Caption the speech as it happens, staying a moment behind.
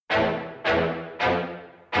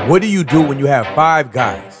What do you do when you have 5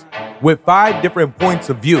 guys with 5 different points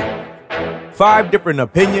of view, 5 different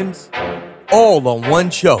opinions, all on one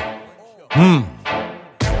show?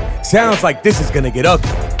 Sounds like this is gonna get ugly.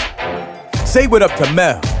 Say what up to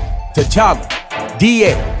Mel, T'Challa,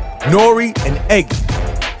 D.A., Nori, and Eggy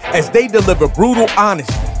as they deliver brutal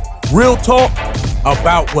honesty, real talk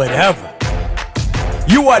about whatever.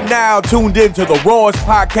 You are now tuned into the rawest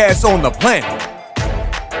podcast on the planet,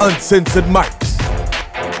 Uncensored Mics.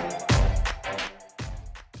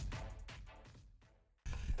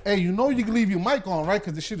 Hey, you know you can leave your mic on, right?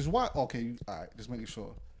 Because the shit is white. Okay, all right, just making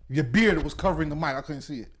sure. Your beard was covering the mic. I couldn't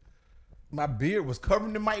see it. My beard was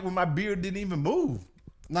covering the mic when my beard didn't even move.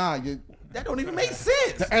 Nah, That don't even make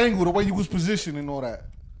sense. the angle, the way you was positioned and all that.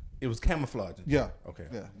 It was camouflaging. Yeah. Okay.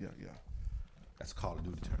 Yeah. That's a Call of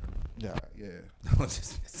Duty term. Yeah. I'm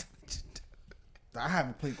just messing with you. I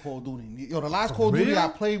haven't played Call of Duty. Yo, the last Call of Duty I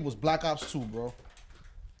played was Black Ops 2, bro.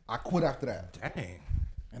 I quit after that. Dang.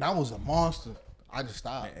 And I was a monster. I just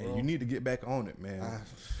stopped, Man, bro. you need to get back on it, man.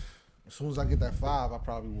 As soon as I get that 5, I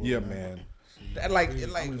probably will. Yeah, man. That like I'm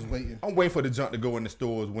just waiting. I'm waiting for the junk to go in the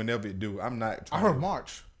stores whenever it do. I'm not. I heard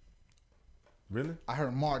March. Really? I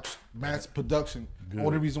heard March mass production.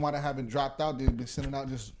 Only reason why they haven't dropped out, they've been sending out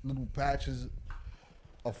just little patches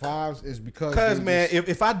of 5s is because Man,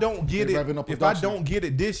 if I don't get they it, revving up if I production. don't get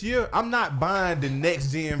it this year, I'm not buying the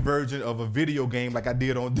next gen version of a video game like I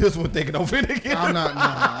did on this one, thinking I'm finna get it. I'm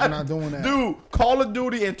not doing that. Dude, Call of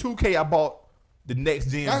Duty and 2K, I bought the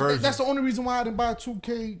next gen version. That's the only reason why I didn't buy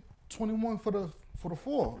 2K21 for the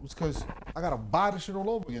 4. It was because I gotta buy the shit all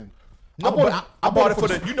over again. No, I bought it for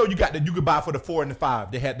the. You know, you could buy for the 4 and the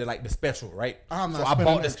 5. They had the special, right? I'm not so I spending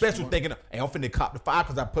bought the extra special, money. thinking, hey, I'm finna cop the 5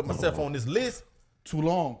 because I put myself on this list Too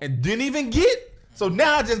long. and didn't even get. So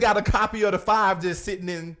now I just got a copy of the 5 just sitting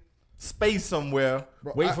in space somewhere,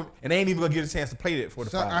 Bro, and I ain't even gonna get a chance to play it for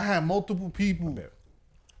the 5. I had multiple people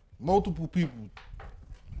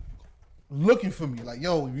looking for me. Like,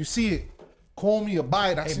 yo, if you see it, call me or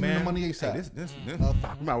buy it. I send you the money ASAP. Hey, this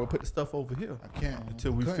we might well put the stuff over here. I can't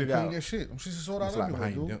until we figure couldn't out. get shit. I'm just sold out It's like everywhere,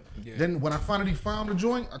 dude. behind you. Yeah. Then when I finally found the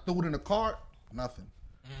joint, I threw it in the cart. Nothing.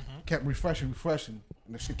 Kept refreshing,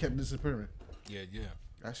 and the shit kept disappearing. Yeah.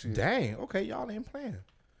 That shit. Dang, okay, y'all ain't playing.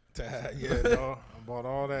 Yeah, dog. I bought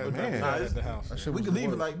all that. Man. Nah, at the house. That shit We was can the leave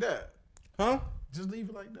it worst. like that. Huh? Just leave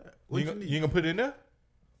it like that. You What ain't you gonna- need? you ain't gonna put it in there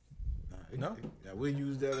No. Yeah, we'll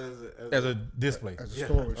use that as a display? As a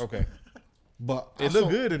storage. Okay. But It look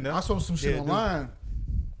good in there. I saw some shit Yeah, it do. online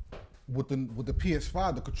with the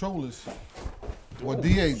PS5, the controllers, or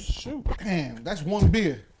DA. Shoot. Damn, that's one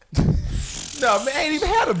beer. No, man, I ain't even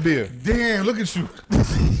had a beer. Damn, look at you.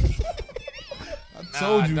 I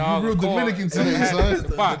told you, dog, you real of course. Dominican today,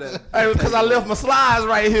 son. Hey, because I left my slides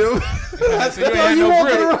right here. So you ain't had no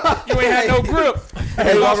grip. You ain't had no grip.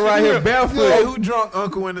 Hey, walking around here Hey, barefoot. who drunk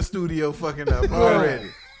uncle in the studio fucking up already?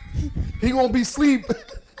 He gonna be sleep.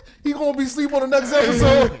 He gonna be sleep on the next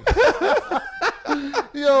episode.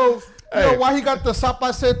 Yo, why he got the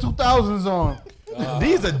Sapa Said 2000s on?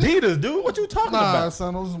 These Adidas, dude. What you talking Nah, about?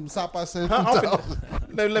 son, those some Sapa Said Huh? I'm 2000s.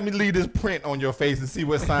 finna- let me leave this print on your face and see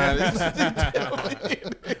what sign it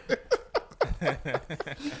is.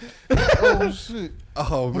 Oh shit.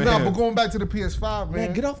 Oh, But man. nah, but going back to the PS5, man.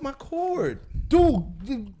 Man, get off my cord. Dude,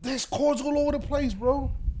 there's cords all over the place,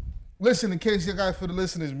 bro. Listen, in case you guys for the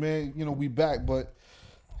listeners, man, you know we back, but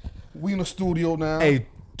we in the studio now. Hey,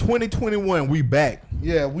 2021, we back.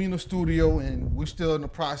 Yeah, we in the studio and we still in the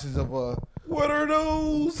process of What are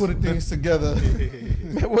those? putting things together.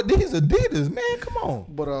 Man, what these Adidas, man? Come on.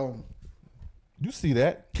 But You see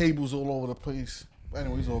that? cables all over the place.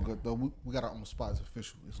 Anyways, all good though. We got our own spot. It's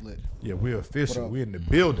official. It's lit. Yeah, we're official. What up? We're in the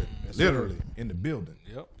building. sir. Literally in the building.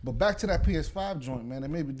 Yep. But back to that PS5 joint, man.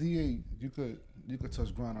 And maybe DA, you could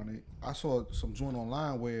touch ground on it. I saw some joint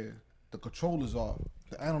online where the controllers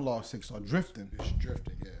the analog sticks are drifting. It's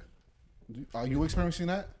drifting, yeah. Are you experiencing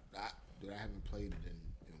that? I haven't played it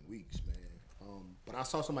in weeks, man. But I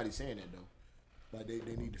saw somebody saying that though. Like they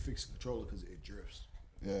need to fix the controller because it drifts.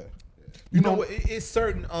 Yeah. You know, it's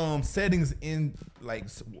certain settings in like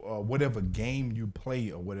whatever game you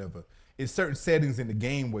play or whatever. It's certain settings in the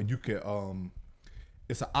game where you could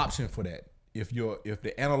it's an option for that. If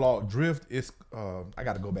the analog drift, it's I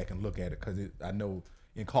got to go back and look at it because I know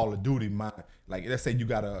in Call of Duty, like let's say you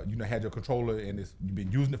had your controller and you've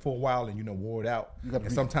been using it for a while and wore it out. You got to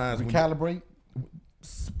sometimes recalibrate.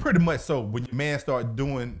 pretty much so when your man start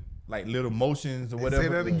doing like little motions or whatever. Say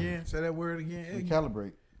that again. Say that word again. Eggy.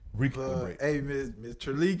 Recalibrate. Recalibrate. Hey, Miss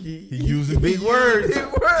Treleaky. He using big words. Big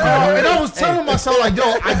words. And I was telling myself, like, yo,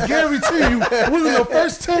 I guarantee you, within the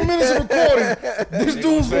first 10 minutes of recording, this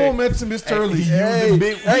dude's going to mention Miss Turley. Hey,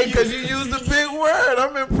 because you used a big word.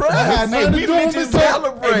 I'm impressed. That had nothing to do with Miss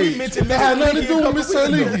Calibrate. That had nothing to do with Miss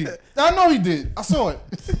Turley. I know he did. I saw it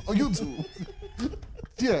on YouTube.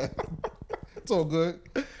 Yeah. It's all good.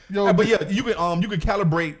 Yo, But yeah, you can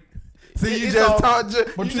calibrate. See, you just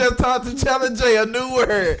taught Challenge J a new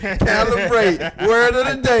word. Calibrate. Word of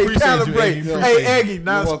the day. Appreciate you, Calibrate. Eggy. Hey, Eggy,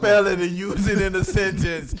 now You're spell it and use it in a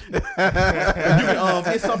sentence. You can,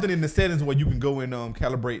 it's something in the settings where you can go and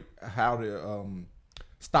calibrate how to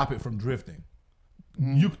stop it from drifting.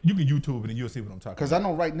 You can YouTube it and you'll see what I'm talking because about. I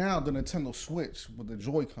know right now the Nintendo Switch with the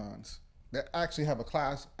Joy-Cons, they actually have a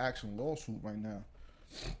class action lawsuit right now.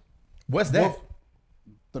 What's that?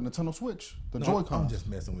 The Nintendo Switch, the No, Joy-Cons. I'm just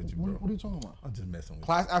messing with you, bro. What are you talking about? I'm just messing with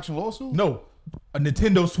Class action lawsuit? you. No, a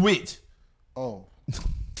Nintendo Switch. Oh.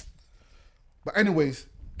 But anyways,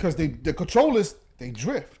 because the controllers, they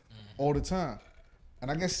drift all the time. And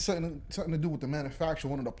I guess something to do with the manufacturer,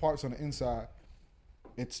 one of the parts on the inside,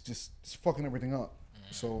 it's fucking everything up.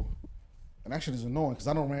 So, and that shit is annoying because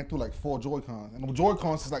I done ran through like 4 Joy-Cons. And the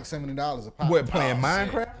Joy-Cons is like $70 a pop. What, playing Oh,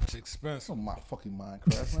 Minecraft? It's expensive. Oh, my fucking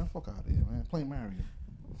Minecraft, man. Fuck out of here, man. Play Mario.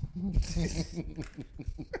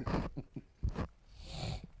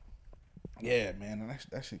 Yeah, man. And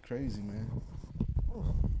that shit crazy, man.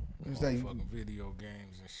 Is that you? Fucking video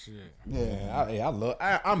games and shit.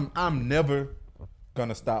 Yeah. I'm never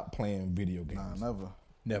gonna stop playing video games. Nah, never.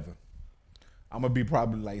 Never. I'm gonna be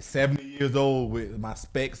probably like 70 years old with my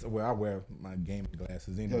specs where I wear my gaming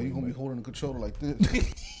glasses Yo, anyway. you gonna be holding the controller like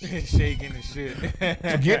this. Shaking and shit.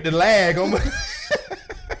 Forget the lag.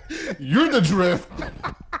 You're the drift.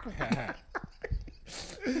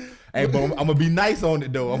 Hey, but I'm gonna be nice on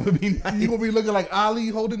it though. I'm gonna be nice. You gonna be looking like Ali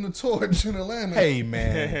holding the torch in Atlanta. Hey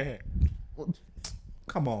man,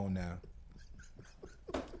 come on now.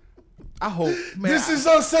 I hope, man. This is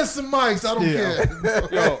Uncensored Mics. I don't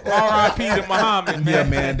care. Yo, R.I.P. to Muhammad, Yeah, man.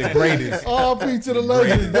 man, the greatest. R.P. to the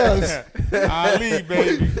legend. Does. Ali,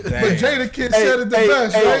 baby. But Jada Kid said it the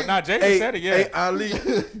best, right? Nah, Jaden said it, yeah.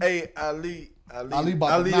 Ali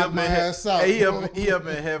about to knock my ass out. Hey, he up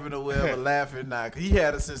in heaven or wherever laughing now. Cause he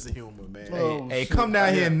had a sense of humor, man. Oh, Hey, shit. come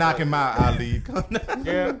down here and knock him out, Ali. Come down.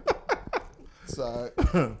 Yeah. It's all right.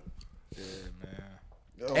 Yeah, man.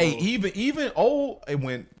 Oh. Hey, even old,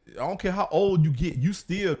 when I don't care how old you get, you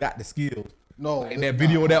still got the skills. No, Like that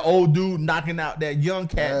video of that old dude knocking out that young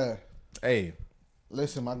cat. Yeah. Hey,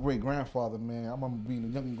 Listen, my great grandfather, man, I remember being a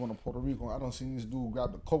youngin' going to Puerto Rico. I done seen this dude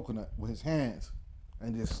grab the coconut with his hands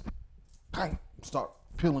and just start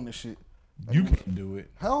peeling the shit. you can do it.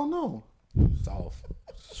 Hell no. Soft.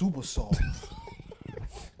 Super soft.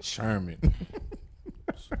 Sherman.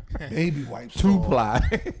 Baby wipes.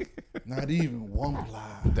 2-ply. Not even 1 ply.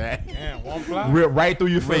 That. Damn, one block. Rip right through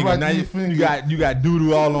your finger. right Now through you, your finger. you got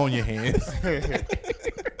doo-doo all on your hands.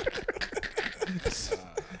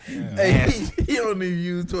 Hey, he don't even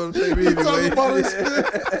use toilet paper He talking anyway. about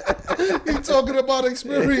experience. He talking about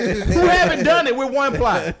experience. Who haven't done it with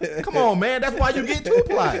 1-ply? Come on, man. That's why you get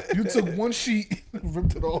 2-ply. You took one sheet,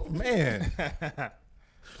 ripped it off. Man.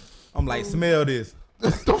 I'm like, smell this. The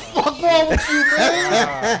fuck wrong with you,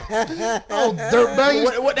 man? Oh,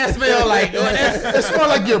 dirtbag. What that smell like? It smell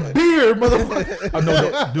like your beard, motherfucker. Oh,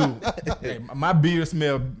 no, dude. Hey, my beard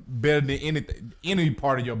smell better than any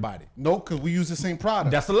part of your body. No, because we use the same product.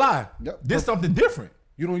 That's a lie. Yep. This is something different.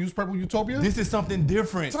 You don't use Purple Utopia? This is something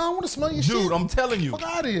different. I don't want to smell your shit. Dude, I'm telling you. Fuck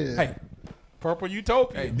out of here. Hey, Purple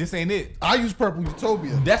Utopia. hey, this ain't it. I use Purple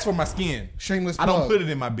Utopia. That's for my skin. Shameless I don't plug. put it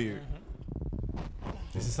in my beard.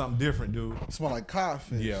 This is something different, dude. Smell like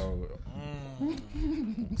codfish. Yo.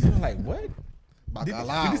 Smell like what? Did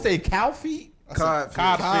Bacalao. you say cow feet?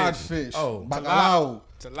 Codfish. Oh. Bacalao.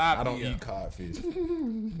 Tilapia. I don't eat codfish.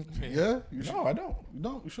 Yeah? You sure? No, I don't. You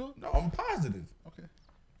don't? You sure? No, I'm positive. Okay.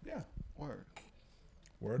 Yeah. Word.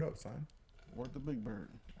 Word up, son. Word the big bird.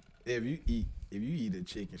 If you eat a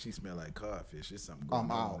chicken, she smell like codfish. There's something going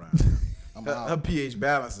I'm on out. around. I'm Her out. pH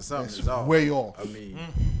balance or something It's is off. way off. I mean,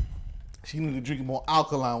 She need to drink more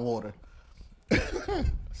alkaline water.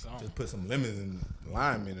 Just put some lemons and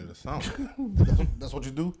lime in it or something. That's what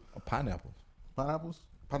you do? Or pineapples. Pineapples?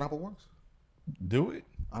 Pineapple works? Do it.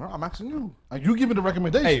 I don't know. I'm asking you. You giving the Hey,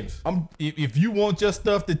 recommendations. if you want your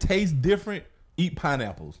stuff to taste different, eat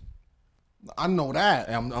pineapples. I know that.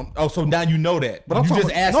 So now you know that. But I'm you talking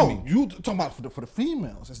just about, asked no, me. you talking about for the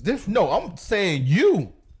females. It's different. No, I'm saying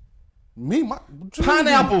you. Me, what you mean?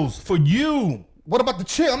 Pineapples for you. What about the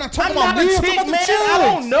chick? I'm not talking I'm about not me. a I'm chick, talking man. about the I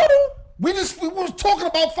don't chicks. know. We was talking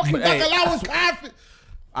about fucking But, hey, bacalao and codfish.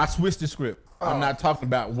 I switched the script. I'm not talking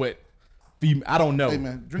about what. I don't know. Hey,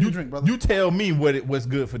 man, drink your drink, brother. You tell me what's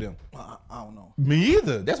good for them. I don't know. Me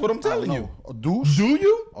either. That's what I'm telling you. A douche? Do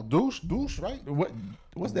you? A douche, right?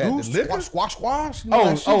 What's that? Douche, The liquor? squash. You know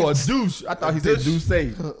that shit? A douche. I thought he said douche.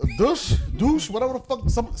 A douche, whatever the fuck.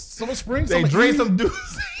 Summer spring. They summer drink eve. some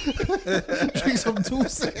douche. Drink some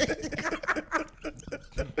douche.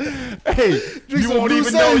 Hey, Drink you some won't even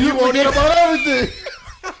douche, know. you You won't forget even. about everything.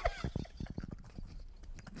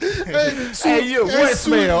 Hey, you. What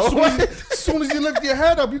smell? As soon as you lift your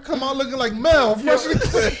head up, you come out looking like Mel. Freshly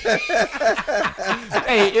clean.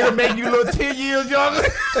 Hey, it'll make you look 10 years younger.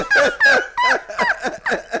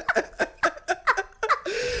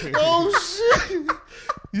 Oh shit!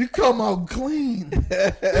 You come out clean.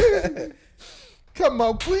 Come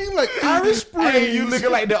out clean like Irish Spring. Hey, you looking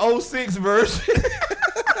like the 06 version.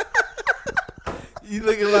 You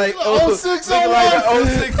looking like 0601.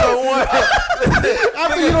 0601.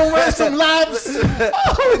 After you don't wear some laps.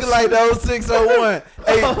 Looking like the 0601.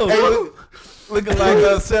 Hey, looking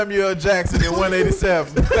like Samuel Jackson in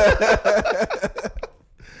 187.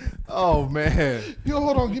 Oh man. Yo,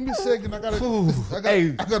 hold on, give me a second. I gotta.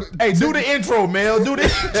 Hey, do the intro, Mel. Do the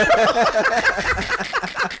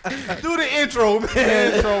do the intro,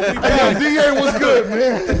 man. DA was good,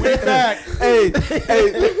 man. We back. Hey,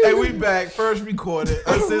 we back. First recorded.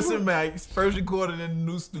 Assistant Max. First recorded in the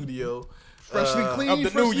new studio. Freshly clean of the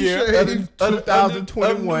freshly new year, shaved.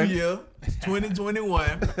 2021. New year,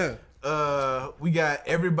 2021. We got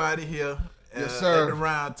everybody here. Yes, sir. At the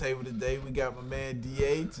round table today, we got my man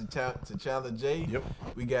DA, T'Challa J. Yep.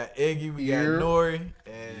 We got Eggy, we got Here. Nori,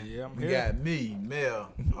 and I'm we here. got me, Mel,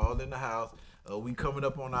 all in the house. We coming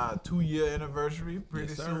up on our 2-year anniversary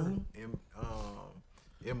pretty soon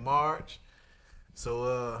in March.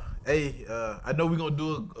 So, I know we're gonna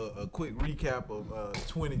do a quick recap of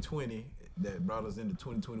 2020 that brought us into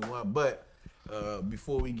 2021. But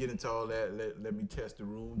before we get into all that, let me test the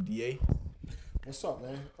room. DA, What's up,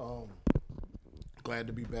 man? Glad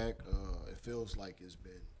to be back. It feels like it's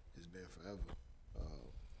been forever.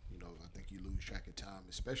 I think you lose track of time,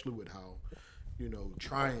 especially with how,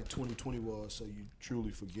 trying 2020 was. So you truly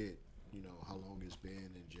forget, how long it's been,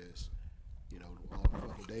 and just, all the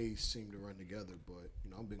fucking days seem to run together. But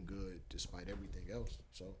I've been good despite everything else.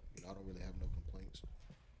 So I don't really have no complaints.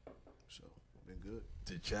 So I've been good.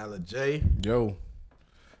 T'Challa J. Yo,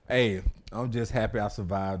 hey, I'm just happy I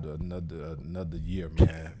survived another year,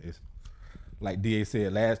 man. It's like DA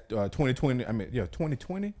said, 2020.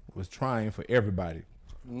 2020 was trying for everybody.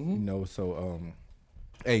 So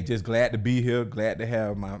hey, just glad to be here. Glad to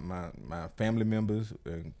have my family members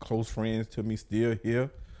and close friends to me still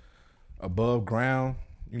here, above ground.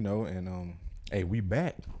 And hey, we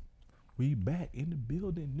back. We back in the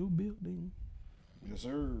building, new building. Yes,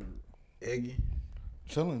 sir. Eggy.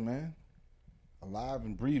 Chilling, man. Alive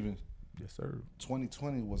and breathing. Yes, sir.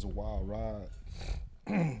 2020 was a wild ride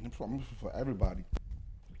for everybody.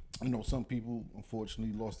 Some people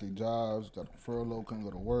unfortunately lost their jobs, got a furlough, couldn't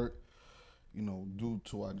go to work. Due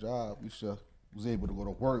to our job, we still was able to go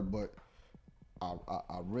to work, but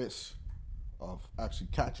our risk of actually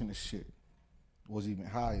catching the shit was even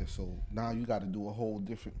higher. So now you got to do a whole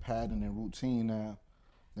different pattern and routine now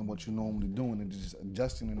than what you normally doing, and just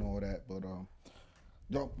adjusting and all that. But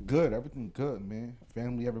good, everything good, man.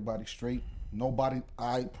 Family, everybody straight. Nobody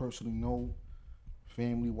I personally know,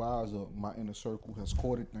 family-wise, my inner circle has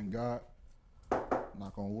caught it, thank God.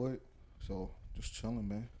 Knock on wood. So just chilling,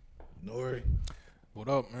 man. Nori. What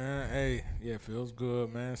up, man? Hey, yeah, feels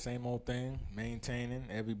good, man. Same old thing. Maintaining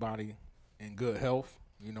everybody in good health.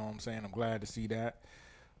 You know what I'm saying? I'm glad to see that.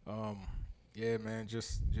 Yeah, man,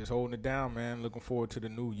 just holding it down, man. Looking forward to the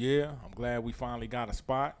new year. I'm glad we finally got a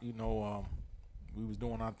spot. We was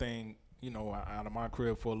doing our thing, out of my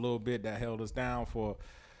crib for a little bit. That held us down for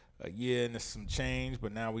a year and some change.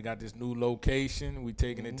 But now we got this new location. We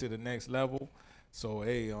taking it to the next level. So,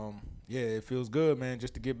 hey, yeah, it feels good, man,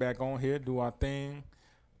 just to get back on here, do our thing,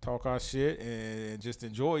 talk our shit, and just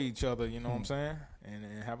enjoy each other, you know what I'm saying? And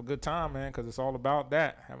have a good time, man, because it's all about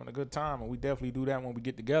that, having a good time. And we definitely do that when we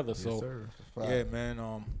get together. So, yeah,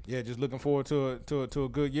 man, just looking forward to a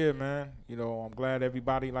good year, man. I'm glad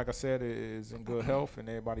everybody, like I said, is in good health and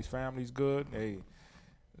everybody's family's good. Hey,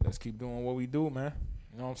 let's keep doing what we do, man.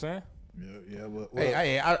 You know what I'm saying? Yeah. Well,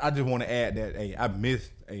 Hey, I just want to add that. Hey, I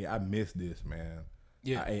miss this, man.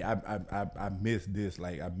 Yeah. I miss this.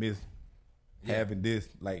 Like I miss having this.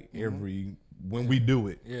 Like every when we do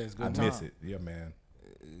it. Yeah, it's good I time. miss it. Yeah, man.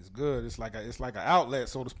 It's good. It's like an outlet,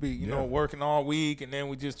 so to speak. You know, working all week and then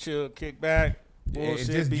we just chill, kick back, bullshit, and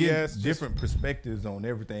just BS, getting different perspectives on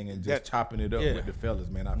everything and just chopping it up with the fellas,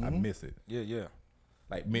 man. I miss it. Yeah.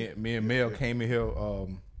 Like me and Mel came in here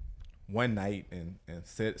one night and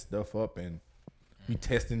set stuff up, and we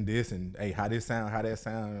testing this and hey, how this sound, how that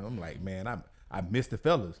sound. And I'm like, man, I miss the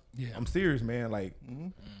fellas. Yeah. I'm serious, man. Like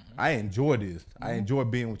I enjoy this. I enjoy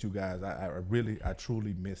being with you guys. I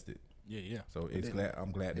truly missed it. Yeah. So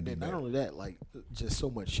I'm glad to And be then back. not only that, like just so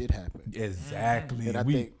much shit happened. Exactly. And I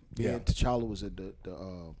think T'Challa was at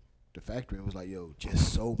the factory and was like, yo,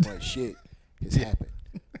 just so much shit has happened.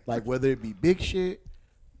 Like whether it be big shit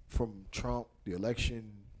from Trump, the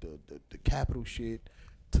election, the Capitol shit,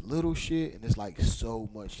 to little shit, and it's like so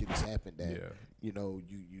much shit has happened that you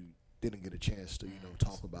didn't get a chance to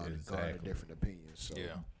talk about and garner different opinions. So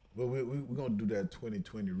Well, we're gonna do that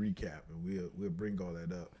 2020 recap, and we'll bring all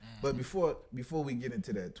that up. But before we get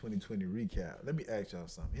into that 2020 recap, let me ask y'all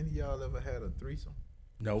something. Any of y'all ever had a threesome?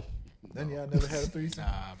 No. None of y'all never had a threesome?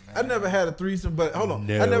 Nah, man. I never had a threesome, but hold on.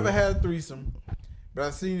 No. I never had a threesome, but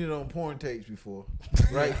I've seen it on porn tapes before,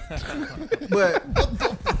 right? But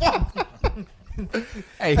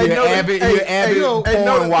Hey, Hey, you're notice- avid hey, porn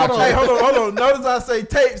notice- watcher. Hey, hold on. Notice I say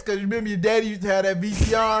tapes because you remember your daddy used to have that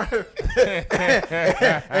VCR,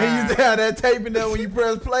 and he used to have that tape in there when you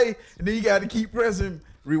press play, and then you got to keep pressing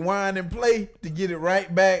rewind and play to get it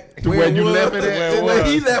right back to where you was, left it at. to where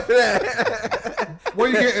he left it at. Where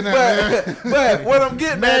you getting at, man? But what I'm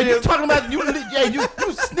getting at You is talking about you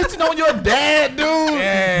snitching on your dad, dude?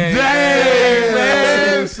 Yeah, Dang,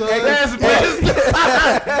 man. son. That's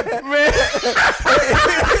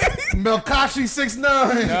Melkashi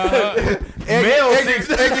 6'9".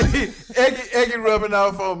 Eggy rubbing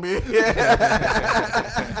off on me.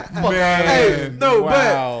 man. Hey, no,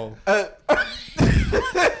 wow.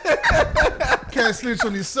 Can't snitch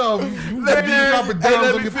on yourself. You Let be me- dropping hey, downs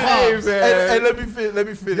let on me your finish, pops. Hey, let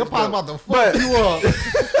me finish. Your pops though. about to fuck you up.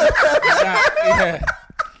 yeah.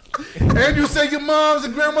 And you say your mom's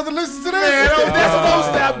and grandmother listens to this? Don't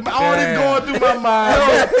stop. All this going through my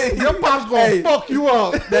mind. Your pops gonna fuck you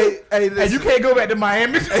up. Hey, And listen. you can't go back to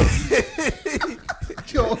Miami.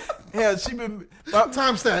 Yo, Hell, she been.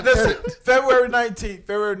 timestamp. Listen, February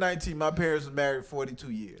 19th, my parents were married 42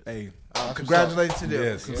 years. Hey, Congratulations to them.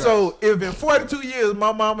 Yes, congrats. So if in 42 years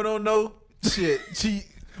my mama don't know, shit, she.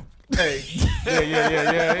 Hey,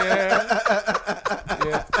 Yeah.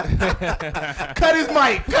 cut his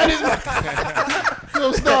mic.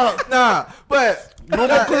 Yo, stop. nah, but No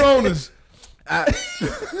more Coronas. I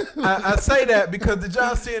say that because did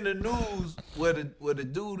y'all see in the news where the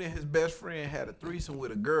dude and his best friend had a threesome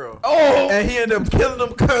with a girl? Oh. And he ended up killing them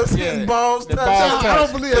because Yeah. his balls The touched. balls I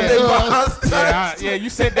don't believe They that. balls touched. Yeah, you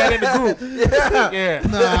sent that in the group. Yeah.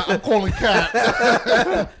 Nah, I'm calling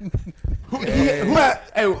Cap.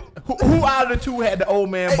 Who out of the two had the old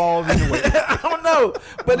man balls anyway? I don't know,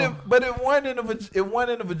 but if one in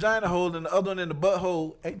the vagina hole and the other one in the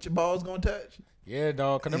butthole, ain't your balls gonna touch? Yeah,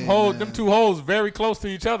 dog. Cause them two holes very close to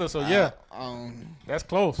each other. So yeah, that's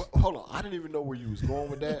close. hold on, I didn't even know where you was going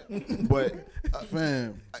with that, but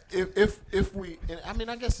Fam. if we, and I mean,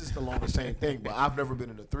 I guess it's along the same thing, but I've never been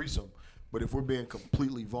in a threesome. But if we're being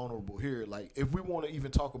completely vulnerable here, like if we want to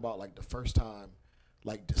even talk about like the first time,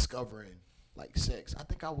 like discovering like sex, I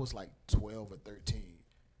think I was like 12 or 13,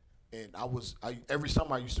 and every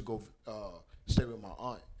summer I used to go stay with my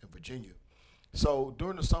aunt in Virginia. So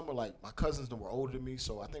during the summer, like my cousins that were older than me,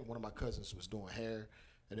 so I think one of my cousins was doing hair,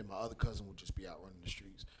 and then my other cousin would just be out running the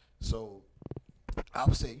streets. So I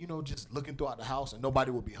would say, just looking throughout the house, and nobody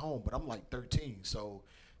would be home. But I'm like 13, so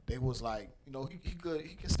they was like, he good,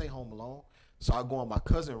 he can stay home alone. So I go in my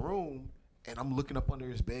cousin's room, and I'm looking up under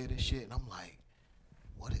his bed and shit, and I'm like,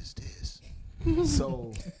 what is this?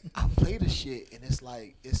 So I play the shit, and it's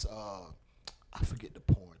like I forget the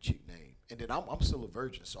porn chick name, and then I'm still a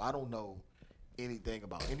virgin, so I don't know anything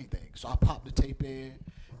about anything. So I pop the tape in,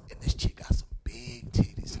 and this chick got some big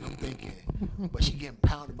titties, and I'm thinking, but she getting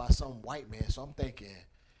pounded by some white man, so I'm thinking,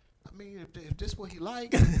 I mean, if this what he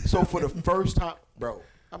like, so for the first time, bro,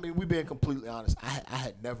 I mean, we being completely honest, I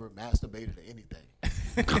had never masturbated or anything.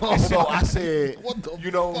 So I said, what the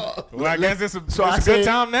Well, I guess it's a I good said,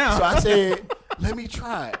 time now. So I said, let me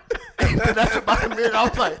try it. And then after about a minute, I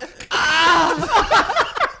was like,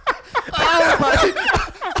 I was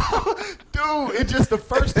like, dude, it's just the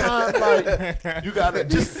first time, like, you gotta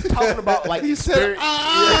just talking about, like, he said,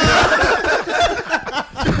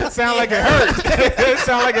 Sound like it hurt. It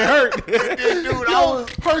sound like it hurt. dude, I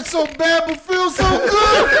Hurt so bad but feels so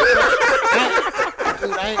good.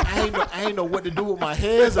 Dude, I ain't know what to do with my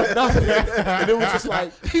hands or nothing. And it was just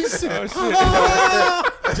like, he said,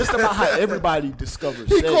 just about how everybody discovers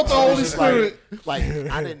sex. caught the So it's Holy just Spirit.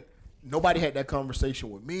 Like nobody had that conversation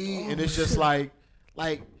with me. And it's just like,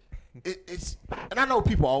 it's and I know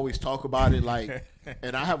people always talk about it like,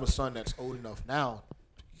 and I have a son that's old enough now,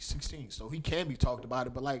 he's 16, so he can be talked about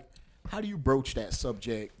it. But like, how do you broach that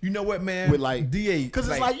subject? You know what, man? With like DA, because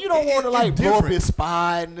it's like you don't want to like blow up his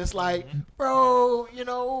spine, and it's like, bro, you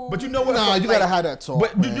know. But you know what? Nah, you like, gotta have that talk.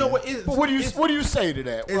 But man. you know what? But what do you say to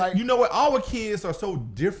that? Like, You know what? Our kids are so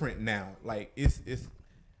different now. Like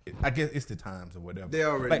I guess it's the times or whatever. They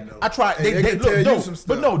already like, know. I try. Hey, They they can tell you no, some stuff.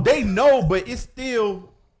 but no, they know. But it's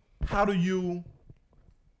still, how do you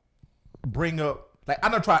bring up? Like I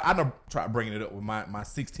don't try bringing it up with my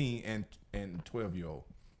 16 and 12-year-old,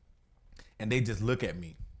 and they just look at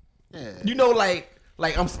me. yeah. You know, like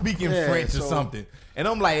I'm speaking French or so- something, and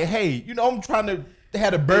I'm like, hey, you know, I'm trying to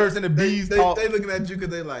have the birds and the bees talk. They looking at you because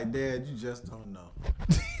they like, Dad, you just don't know.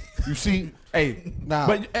 You see, Hey, Nah.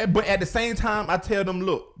 but at the same time, I tell them,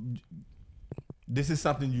 look, this is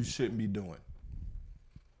something you shouldn't be doing,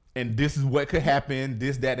 and this is what could happen,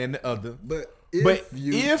 this, that, and the other. But if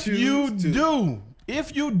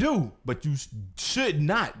you do, but you should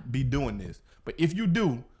not be doing this. But if you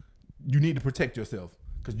do, you need to protect yourself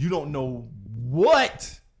because you don't know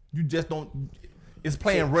what you just don't. It's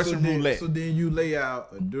playing Russian roulette. So then you lay out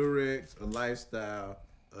a Durex, a Lifestyle,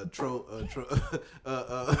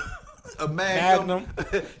 a Magnum.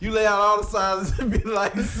 You lay out all the sizes and be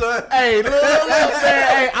like, son. Hey, look, man.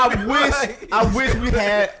 Hey, I wish we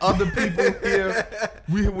had other people here.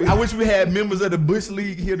 I wish we had members of the Bush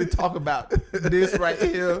League here to talk about this right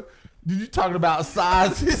here. You talking about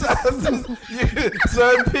sizes? Son,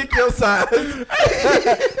 pick your size.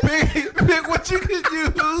 pick what you can use.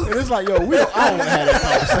 And it's like, yo, I don't want to have that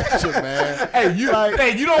conversation, man. Hey,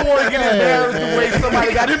 you don't want to get embarrassed the way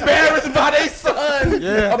somebody got embarrassed by their son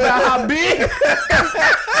about how big.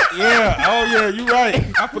 Yeah. Oh yeah, you right.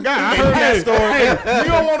 I forgot. I heard that story. Hey, you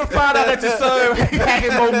don't want to find out that your son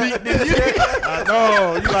packing more meat than you. I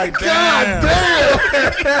know. You like, damn.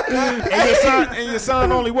 And your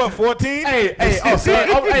son only what, 14? Hey, I'm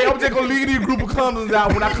just gonna leave these group of condoms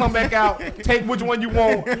out. When I come back out, take which one you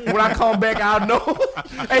want. When I come back, I'll know.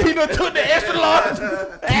 Hey, he done took the extra large.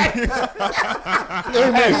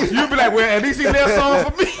 Hey, you be like, well, at least he left some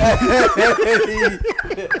for me.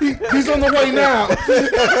 he's on the way now.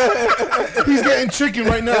 He's getting chicken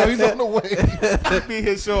right now. He's on the way. I'll be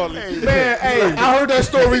here shortly. Man, hey, I heard that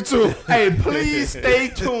story too. hey, please stay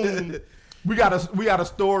tuned. We got a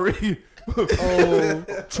story.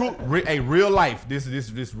 True, real life.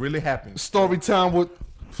 This really happened. Story time with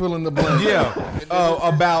fill in the blank. Yeah,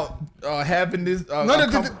 about having this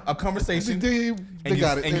a conversation. They and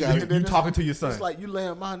got it. They got it. You talking to your son. It's like you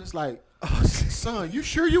laying mine. It's like, oh, son, you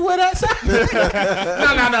sure you wear that size? No.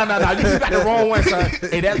 You got the wrong one, son.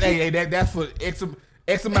 That's for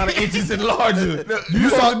X amount of inches and larger. You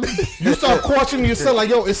start questioning yourself like,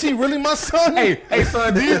 yo, is he really my son? Hey,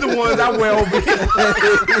 son, these the ones I wear over here.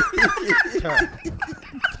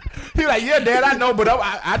 He like, yeah, Dad, I know, but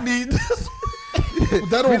I need this.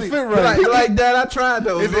 That don't fit right. Like that, I tried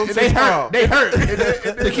those. They hurt.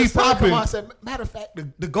 They keep popping. I said, matter of fact,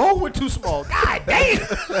 the goal went too small. God damn.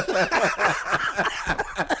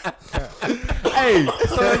 Hey,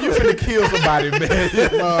 son, you finna kill somebody, man.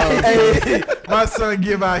 Hey, my son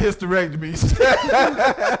give out hysterectomies.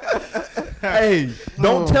 Hey,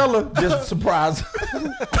 don't tell her. Just surprise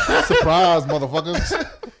her. Surprise, motherfuckers.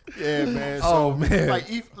 Yeah, man. So, Oh, man. Like,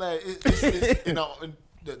 it's you know, and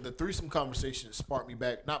the threesome conversation sparked me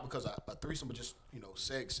back, not because a threesome, but just, you know,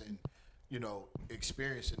 sex and, you know,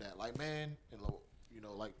 experiencing that. Like, man, you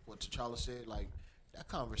know, like what T'Challa said, like, that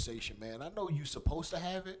conversation, man, I know you supposed to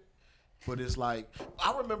have it, but it's like,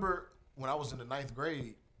 I remember when I was in the 9th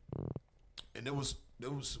grade, and it was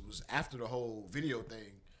after the whole video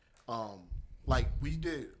thing, like, we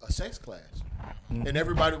did a sex class, and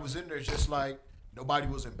everybody was in there just like, nobody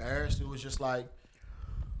was embarrassed. It was just like,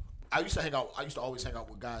 I used to always hang out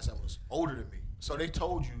with guys that was older than me. So they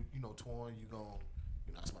told you, you know, Twan,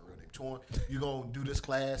 that's my real name, Twan, you gonna do this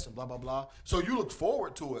class and blah, blah, blah. So you look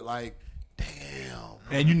forward to it like, damn.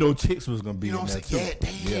 And you know chicks was gonna be You know in what I'm there saying?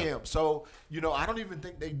 too. Yeah, damn. So, you know, I don't even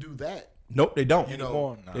think they do that, Nope, they don't. you know,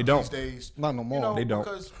 Anymore, no. They don't. these days. Not no more. You know, They don't.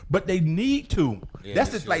 Because, But they need to. Yeah,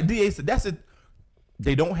 That's they just like DA said. That's it.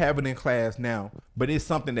 They don't have it in class now, but it's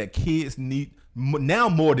something that kids need now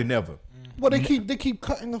more than ever. Well, they keep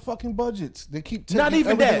cutting the fucking budgets. They keep taking Not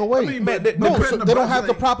even everything that. away. I mean, man, no, but so the they don't budget have the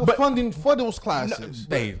ain't- proper but- funding for those classes.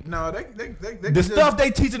 They No, they the stuff they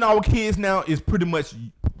teaching our kids now is pretty much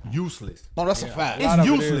useless. No, that's a fact. lot It's of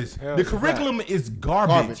it useless. is. Hell, The it's a curriculum is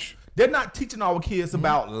garbage. Garbage. They're not teaching our kids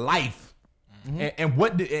about life. and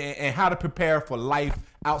and how to prepare for life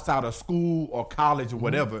outside of school or college or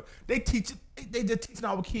whatever. They just teaching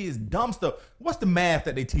our kids dumb stuff. What's the math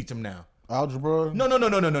that they teach them now? Algebra.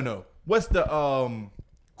 No. What's the Common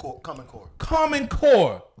Core. Common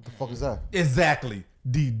Core? What the fuck is that? Exactly.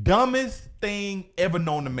 The dumbest thing ever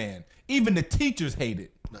known to man. Even the teachers hate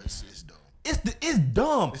it. No, it's dumb. It's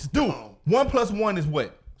dumb. Dude, dumb. 1 + 1 is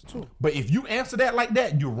what? It's 2. But if you answer that like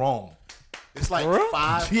that, you're wrong. It's like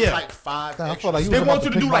five. Yeah. It's like five. Damn, I extra felt like you They was want about you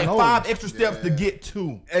to pick do my like nose. 5 extra steps to get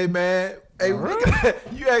 2. Hey man, hey, look at,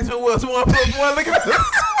 you asked me what's 1 + 1. Look at this.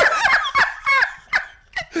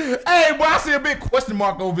 Hey, boy, I see a big question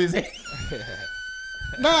mark over his head.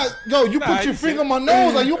 Nah, yo, you put your finger on my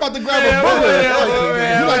nose like you about to grab a bullet.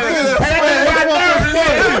 man, You like this.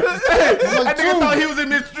 I nigga thought he was in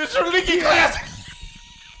this leaky class.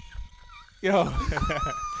 Yo,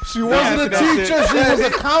 She wasn't a teacher. She was a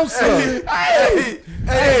counselor.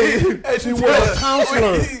 She was a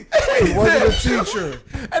counselor. She wasn't a teacher.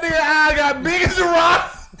 That nigga eye got big as a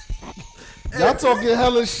rock. Y'all talking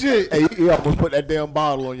hella shit. Hey, you almost put that damn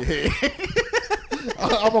bottle on your head.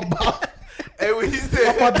 I'm about. Hey, when he said,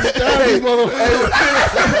 I'm about to stab these motherfuckers.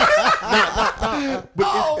 But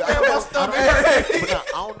oh man, my stomach But hurt. now,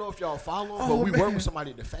 I don't know if y'all follow him, but we work with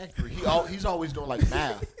somebody at the factory. He's always doing like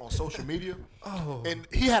math on social media. And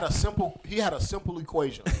he had a simple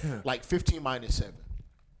equation, like 15 minus 7.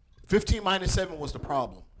 15 minus 7 was the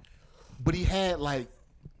problem. But he had like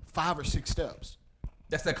 5 or 6 steps.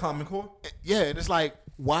 That's that Common Core? Yeah, and it's like,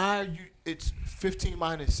 why are you it's 15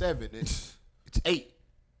 minus 7. It's 8.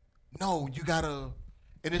 No, you gotta,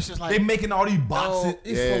 and it's just like They making all these boxes. No,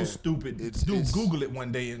 It's yeah. so stupid. It's- Dude, it's- Google it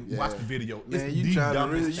one day and watch the video. Man, It's you the trying to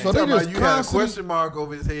dumbest really, thing. So they talking about just you had a constantly- question mark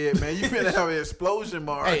over his head, man. You finna have an explosion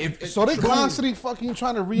mark. Hey, So they constantly fucking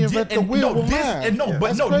trying to reinvent the wheel with math.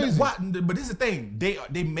 That's crazy. But this is the thing.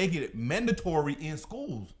 They make it mandatory in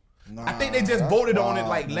schools. Nah, I think they just that's voted on it wild,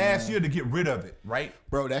 like man. last year to get rid of it, right?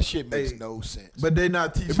 bro, that shit makes Hey, no sense. But they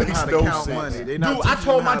not teaching It them makes how to no count sense. money. They not Dude, I teaching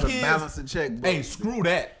told them my how to kids, balance a checkbook. hey, screw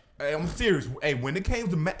that. Hey, I'm serious. Hey, when it came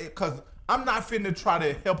to math, because I'm not finna try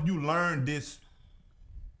to help you learn this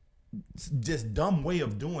just dumb way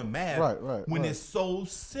of doing math Right, when right. it's so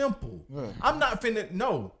simple. Yeah. I'm not finna,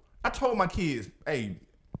 no. I told my kids, hey,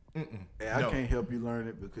 Hey, I no. can't help you learn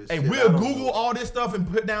it because Hey, shit, we'll I don't Google know. all this stuff and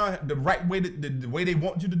put down the right way, the way they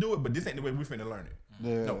want you to do it, but this ain't the way we finna learn it.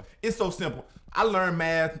 Yeah. No, it's so simple. I learned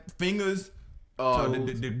math, fingers,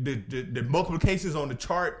 the multiplications on the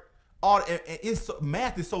chart. And it's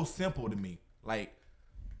math is so simple to me. Like,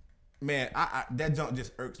 man, I that junk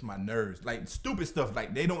just irks my nerves. Like stupid stuff.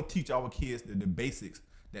 Like they don't teach our kids the basics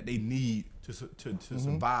that they need to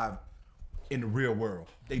survive in the real world.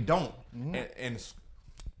 They don't. And it's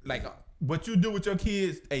like what you do with your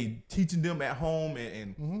kids, hey, teaching them at home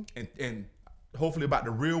and hopefully about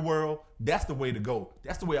the real world, that's the way to go.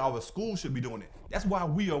 That's the way all the schools should be doing it. That's why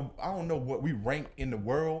we are, I don't know what we rank in the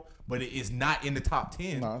world, but it is not in the top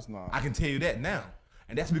 10. No, it's not. I can tell you that now.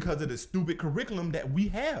 And that's because of the stupid curriculum that we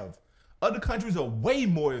have. Other countries are way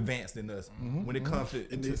more advanced than us when it comes to,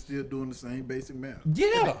 And they still doing the same basic math.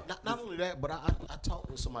 yeah. Not only that, but I talked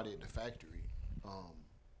with somebody at the factory.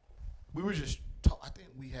 We were just I think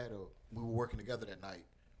we were working together that night,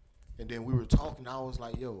 and then we were talking. I was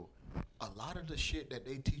like, "Yo, a lot of the shit that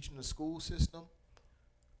they teach in the school system.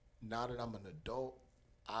 Now that I'm an adult,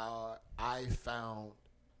 I found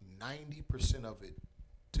 90% of it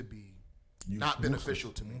to be not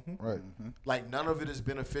beneficial to me. Right. Like none of it is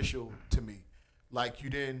beneficial to me. Like you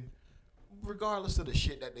didn't, regardless of the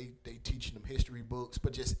shit that they teach in them history books,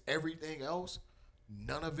 but just everything else,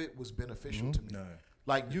 none of it was beneficial to me. No.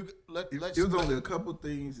 Like you let's It was only a couple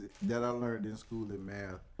things that I learned in school in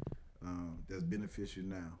math that's beneficial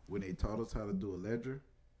now. When they taught us how to do a ledger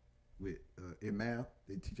with in math,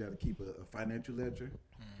 they teach you how to keep a financial ledger.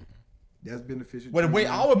 That's beneficial. Well, the to way me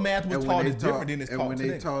now. our math was And taught when is they different than it's and taught when today.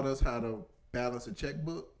 they taught us how to balance a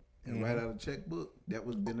checkbook and write out a checkbook, that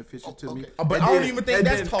was beneficial to me. okay. But And I don't then- even think and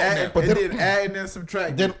that's then taught add- now. But and they then adding and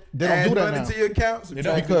subtracting. They don't do Add that money now. to your account, subtract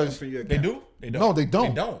money Because from your account. They do? They don't. No, they don't.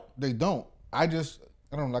 They don't. They don't. I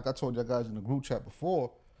don't know, like I told you guys in the group chat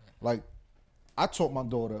before, like I taught my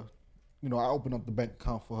daughter, I opened up the bank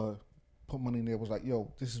account for her, put money in there, was like,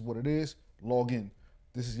 yo, this is what it is, log in.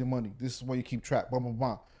 This is your money. This is where you keep track, blah, blah,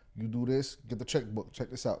 blah. You do this, get the checkbook,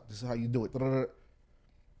 check this out. This is how you do it. Da-da-da.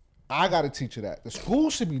 I got to teach her that. The school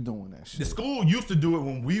should be doing that The shit. school used to do it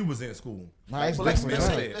when we was in school. Nah, it's But let's different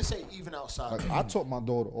now. say- let's say even outside Like, I taught my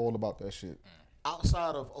daughter all about that shit.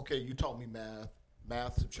 outside of okay, you taught me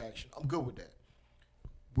math, subtraction. I'm good with that.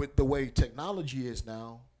 With the way technology is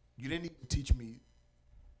now, you didn't even teach me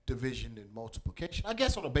division and multiplication. I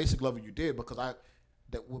guess on a basic level you did because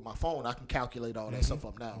that with my phone I can calculate all that stuff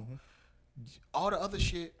up now. All the other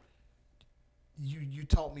shit you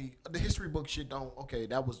taught me. The history book shit don't. Okay,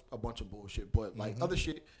 that was a bunch of bullshit. But like other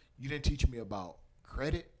shit, you didn't teach me about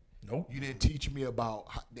credit. Nope. You didn't teach me about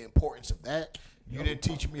the importance of that. You didn't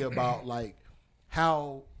teach me about like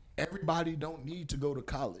how everybody don't need to go to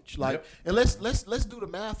college. Like, and let's do the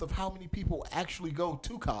math of how many people actually go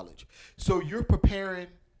to college. So you're preparing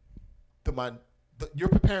the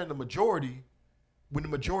majority when the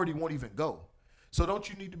majority won't even go. So don't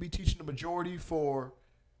you need to be teaching the majority for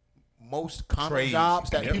most common Trades. jobs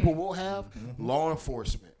that people will have? Law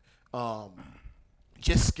enforcement,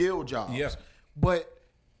 just skill jobs. Yeah. But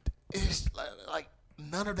it's like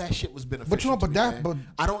none of that shit was beneficial. But you know, to me, man. but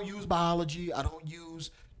I don't use biology. I don't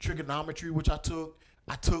use trigonometry, which I took.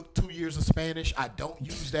 I took 2 years of Spanish. I don't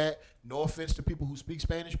use that. No offense to people who speak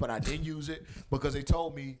Spanish, but I didn't use it because they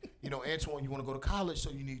told me, Antoine, you want to go to college, so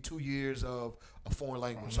you need 2 years of a foreign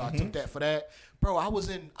language. So I took that for that. Bro, I was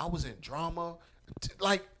in drama.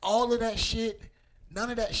 Like all of that shit, none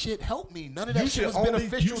of that shit helped me. None of that shit was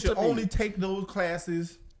beneficial to me. You should only take those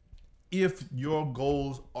classes if your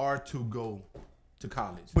goals are to go to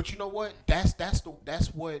college. But you know what? That's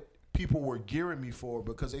what people were gearing me for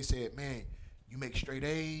because they said, man, you make straight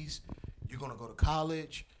A's, you're gonna go to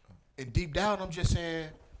college. And deep down, I'm just saying,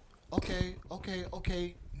 okay.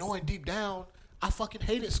 Knowing deep down, I fucking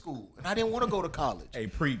hated school and I didn't want to go to college. Hey,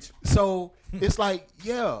 preach. So it's like,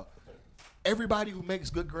 yeah, everybody who makes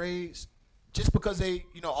good grades, just because they,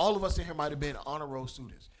 all of us in here might have been honor roll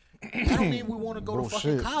students, that don't mean we want to go to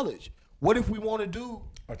fucking college. What if we want to do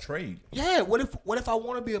a trade? Yeah. What if I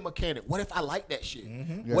want to be a mechanic? What if I like that shit?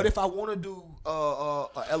 Yeah. What if I want to do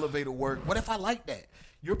elevator work? What if I like that?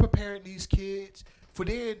 You're preparing these kids for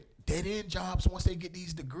their dead-end jobs once they get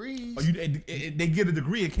these degrees. They get a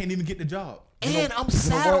degree and can't even get the job. And I'm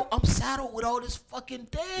saddled with all this fucking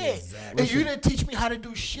debt. Exactly. And you didn't teach me how to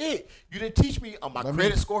do shit. You didn't teach me my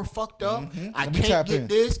credit score fucked up. I can't get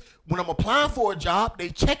this. When I'm applying for a job, they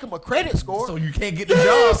checking my credit score. So you can't get the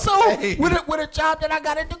job. So with a job that I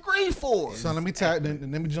got a degree for. So let me jump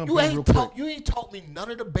in real quick. You ain't taught me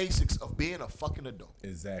none of the basics of being a fucking adult.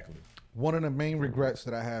 Exactly. One of the main regrets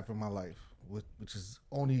that I have in my life, which is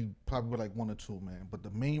only probably like 1 or 2, man, but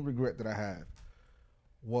the main regret that I have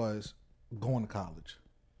was going to college.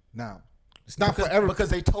 Now, it's not for everybody. Because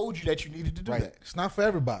they told you that you needed to do that. It's not for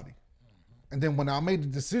everybody. And then when I made the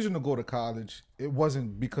decision to go to college, it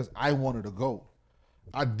wasn't because I wanted to go.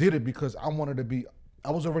 I did it because I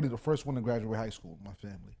was already the first one to graduate high school in my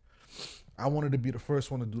family. I wanted to be the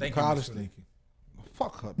first one to do the college thing.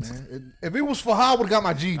 Fuck her, man. If it was for her, I would have got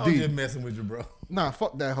my GED. I'm just messing with you, bro. Nah,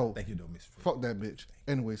 fuck that hoe. Thank you, though, Mr. Fuck that bitch.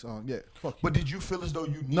 Anyways, yeah, fuck you. But did you feel as though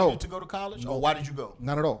you needed to go to college? Or why did you go?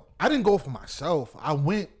 Not at all. I didn't go for myself. I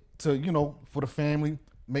went to, for the family,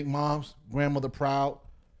 make mom's grandmother proud.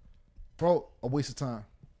 Bro, a waste of time.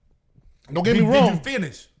 Don't get me wrong. Did you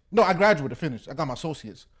finish? No, I graduated, finished. I got my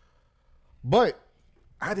associates. But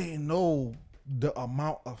I didn't know the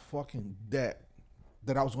amount of fucking debt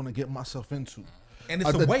that I was going to get myself into. And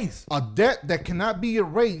it's a waste. A debt that cannot be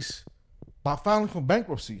erased by filing for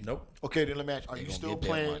bankruptcy. Nope. Okay, then let me ask you, are you still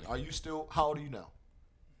playing? How old are you now?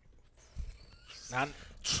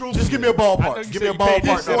 Just give me a ballpark. Give me a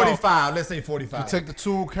ballpark. 45. Let's say 45. You take the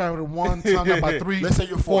 2, carry the 1, times that by 3. Let's say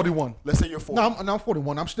you're 41. Let's say you're 40. No, I'm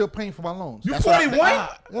 41. I'm still paying for my loans. You 41?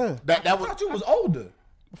 Yeah. That was. I thought you was older.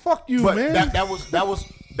 Fuck you, but man. That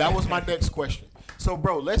was my next question. So,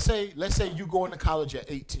 bro, let's say you go into college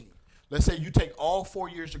at 18. Let's say you take all 4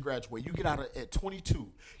 years to graduate. You get out at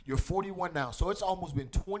 22. You're 41 now. So it's almost been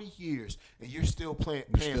 20 years, and you're still paying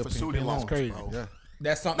for student loans, bro. Yeah.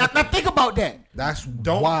 That's something. Now think about that. That's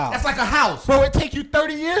wild. That's like a house. Bro, it take you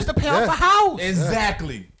 30 years to pay off a house.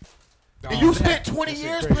 Exactly. And you spent 20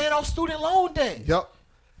 years paying off student loan debt. Yep.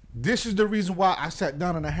 This is the reason why I sat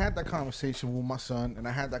down and I had that conversation with my son, and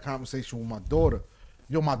I had that conversation with my daughter.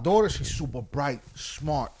 My daughter, she's super bright,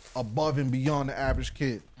 smart, above and beyond the average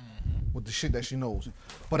kid with the shit that she knows.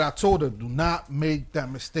 But I told her, do not make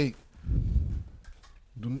that mistake.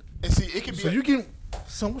 And see, it could be.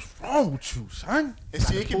 Son, what's wrong with you, son? And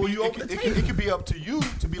see, it could be up to you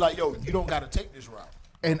to be like, yo, you don't got to take this route.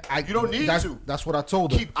 And you don't need to. That's what I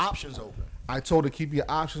told her. Keep options open. I told her, keep your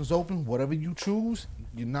options open. Whatever you choose,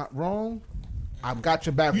 you're not wrong. I've got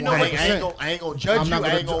your back. 100%. I ain't gonna judge you.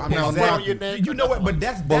 I ain't gonna put a on your neck. You know what?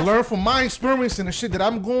 But learn from my experience and the shit that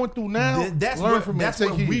I'm going through now. That's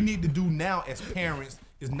what we need to do now as parents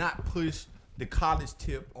is not push the college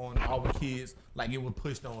tip on our kids like it was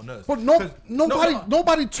pushed on us. But 'Cause-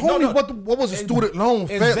 nobody told me what was a student loan,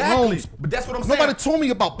 Fed Exactly. loans. But that's what I'm saying. Nobody told me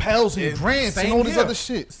about Pels and grants and all this other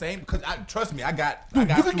shit. Same, because trust me, I got. Dude, you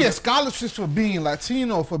can get students- scholarships for being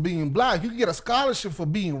Latino, for being black. You can get a scholarship for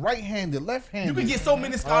being right-handed, left-handed. You can get so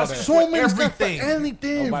many scholarships so for many stuff for everything.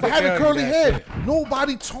 anything. Nobody For having tell you curly that hair. shit.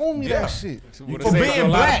 Nobody told me that shit. Would've For saved you being a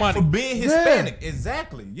lot of black, money. for being Hispanic,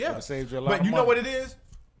 exactly. Yeah, Would've saved you a lot but of you know money. what it is?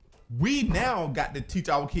 We now got to teach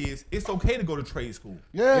our kids it's okay to go to trade school.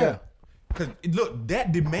 Yeah. Because look,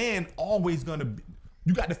 that demand always gonna be.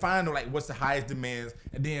 You got to find like what's the highest demands,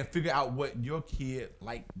 and then figure out what your kid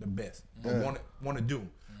like the best or want to do,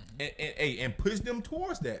 and push them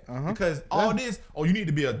towards that. Because all this, you need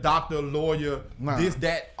to be a doctor, lawyer, this,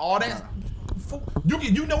 that, all that.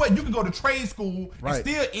 You know what? You can go to trade school and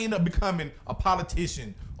still end up becoming a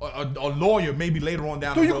politician or a lawyer maybe later on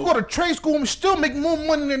down Dude, the you road. can go to trade school and still make more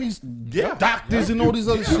money than these doctors and all these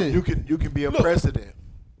other shit. You can be a president.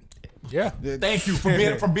 Yeah. Thank you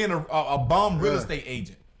for being a bum real estate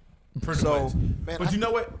agent. Pretty much. Man, But you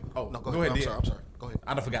know what? Oh, No, go ahead. I'm Dan. sorry. Go ahead.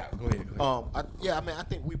 I done forgot. Go ahead. I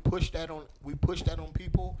think we push that on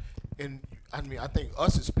people, and I think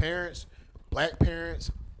us as parents, black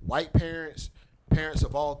parents, white parents, parents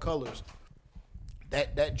of all colors,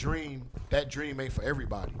 that dream ain't for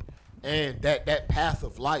everybody, and that path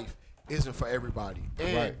of life isn't for everybody,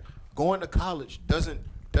 and going to college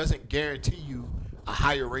doesn't guarantee you a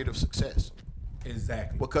higher rate of success.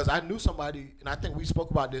 Exactly. Because I knew somebody, and I think we spoke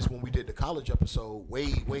about this when we did the college episode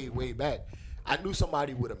way back. I knew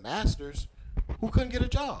somebody with a master's who couldn't get a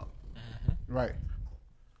job. Right.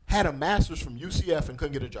 Had a master's from UCF and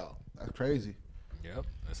couldn't get a job. That's crazy. Yep.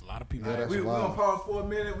 That's a lot of people. Yeah, that's We're wild. gonna pause for a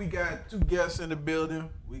minute. We got two guests in the building.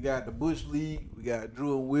 We got the Bush League. We got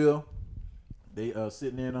Drew and Will. They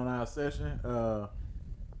sitting in on our session.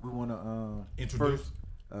 We wanna Introduce. first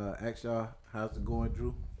ask y'all how's it going,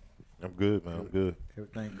 Drew? I'm good, man. I'm good.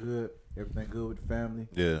 Everything good? Everything good with the family?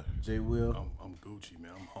 Yeah. Jay Will. I'm Gucci,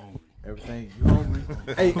 man. I'm hungry. Everything you hungry?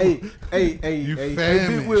 hey, famished.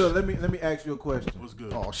 Big Will. Let me ask you a question. What's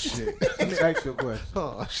good? Oh shit. Let me ask you a question.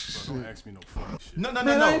 Oh Bro, shit. don't ask me no funny shit. No. Man,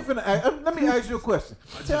 I ain't finna ask. Let me ask you a question.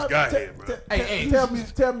 I just got here, bro.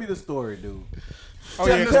 Tell me the story, dude. Oh,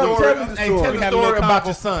 Tell yeah, me tell the me story. the Hey, story. tell Tell me the the story story about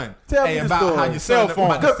your son. Tell me Hey, the about story. how your Cell son phone.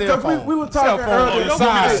 about the cell phone. We were talking Oh, earlier. you want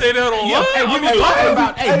me to say that online? Hey, we I were mean, talking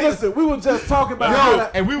about. Hey, listen, we were just talking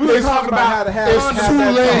about we were just talking about how to have it's have too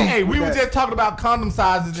that late. talk. Hey, we were That- just talking about condom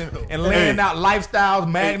sizes and laying out lifestyles,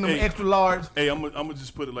 Magnum, hey. extra large. Hey, I'm gonna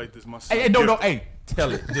just put it like this. My son. Hey, don't. gifted. Hey,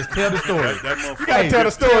 tell it. Just tell the story. That motherfucker. You gotta tell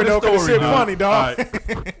the story Tell though, the because story, shit dog. funny, dog.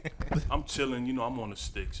 Alright. I'm chilling, I'm on the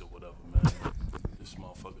sticks or whatever, man. This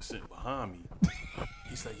motherfucker sitting behind me.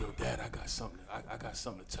 He's like, yo, Dad, I got something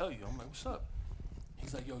to tell you. I'm like, what's up?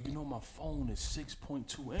 He's like, yo, my phone is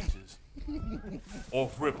 6.2 inches.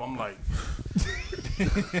 Off rip, I'm like,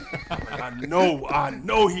 I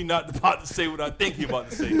know he not about to say what I think he about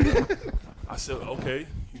to say. I said, okay.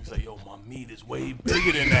 He was like, yo, my meat is way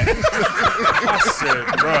bigger than that.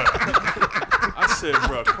 I said,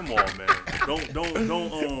 bro, come on, man.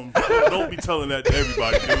 Don't be telling that to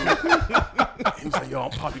everybody, dude. He was like, yo,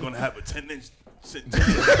 I'm probably gonna have a 10-inch.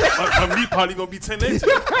 My meat probably gonna be 10 inches.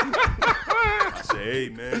 I said, hey,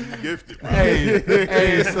 man, you gifted, bro.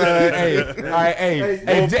 Hey, son. Hey, all right, hey,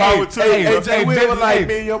 More power to you, bro. Jay Will was like,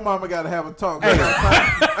 me and your mama gotta have a talk. I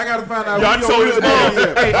gotta find out. Yo, I who told your his real mom.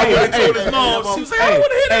 daddy is. I told his mom. She was like, I don't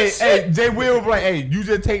want to hear that shit. Hey, Jay Will was like, hey, you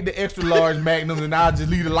just take the extra large Magnums and I'll just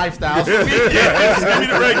leave the lifestyle. Yeah, just give me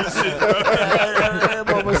the regular shit,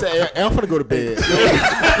 bro. Mama say, hey, I'm finna go to bed.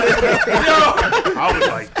 I was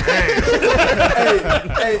like, damn.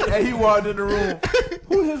 Hey, he walked in the room.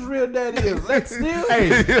 Who his real daddy is? Lex Steele? hey,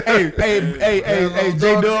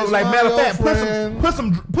 J Dub, like matter of fact, friend.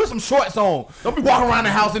 put some shorts on. Don't be walking around the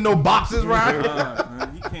house in no boxes, right? Nah,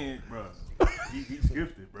 man, he can't, bro. He's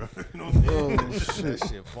gifted, bro. You know what I'm saying? That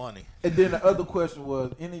shit funny. And then the other question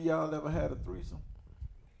was, any of y'all ever had a threesome?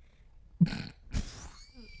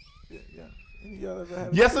 Yeah. Any of y'all ever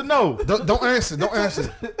had a Yes or no? Don't answer. Don't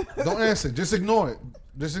answer. Just ignore it.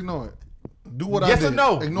 Do what Yes I did. or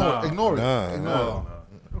no? Ignore it.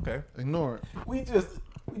 Okay. Ignore it. We just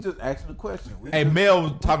asking the question. Hey, Mel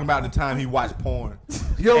was talking about the time he watched porn.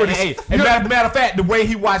 He already. Hey, matter of fact, the way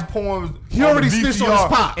he watched porn was He on already the snitched on VCR,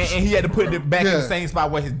 his pops. and he had to put it back in the Yeah. same spot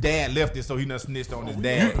where his dad left it, so he done snitched on his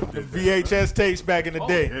dad. The VHS tapes back in the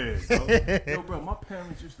day. Yeah, bro. Yo, bro, my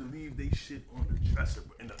parents used to leave they shit on the dresser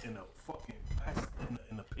in a fucking plastic,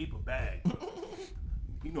 in a paper bag.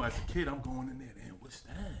 As a kid, I'm going in there. Damn, what's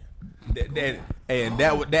that?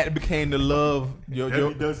 That became the love.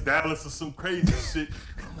 Debbie does Dallas or some crazy shit.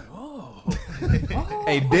 I'm like, oh.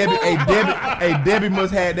 Hey Debbie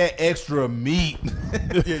must have that extra meat.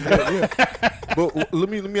 But let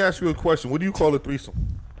me ask you a question. What do you call a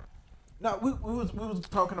threesome? No, we was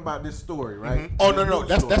talking about this story, right? Oh no,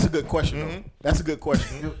 that's a good question. Though. That's a good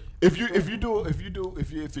question. If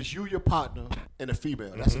it's you, your partner, and a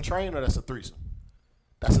female, that's a train or that's a threesome.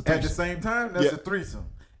 That's a threesome. At the same time, that's a threesome.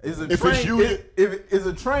 Is a If train, it's you- if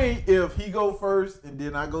a train if he go first and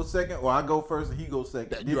then I go second, or I go first and he go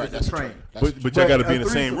second. You're right. It's That's a train. But y'all got to be in the a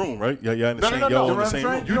same threesome- room, right? Y'all in the No, same. no, Y'all no. in the same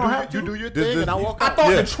room. You don't have to. You do your thing, and I walk I out.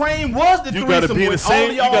 thought the train was the You threesome. got to be in the with same.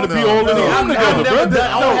 all You got to be y'all. all in the room I've together, never bro.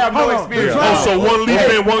 done. I don't have no hold on. experience. Oh, so one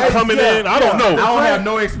leaving, one coming in. I don't know. I don't have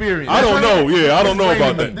no experience. I don't know. Yeah, I don't know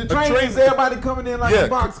about The that. train is everybody coming in like Yeah, a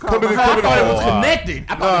box car. coming in, I coming thought it in. was connected.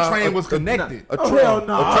 I thought the train was connected. A Oh train. hell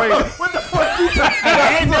no! A train. What the fuck you talking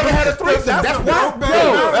I ain't never had a threesome. That's why.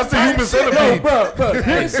 Yo, that's the human centipede.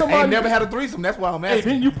 I ain't never had a threesome. That's why I'm Hey,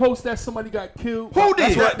 asking. didn't you post that somebody got killed? Who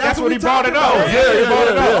did? That's what he brought it about. up. Yeah, brought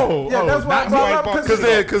it up. Yeah, that's why I brought up Because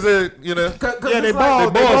they, you know. they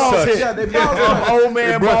balls touch. Yeah, they balls touch. Old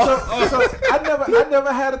man ball. So I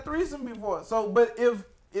never had a threesome before. So, but if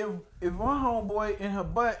one homeboy in her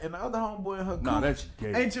butt and the other homeboy in her Nah, cooch, that's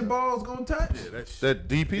gay. ain't your balls gonna touch? That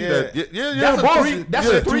DP, Yeah. that That's a three. That's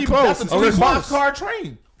a three. That's a three Unless- boxcar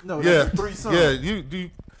train. No, Yeah, that's a threesome. yeah, you.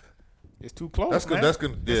 It's too close. That's good. man. That's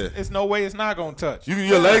good. Yeah, It's no way it's not gonna touch.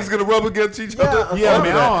 your legs gonna rub against each other. Yeah,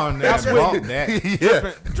 man. On That's what-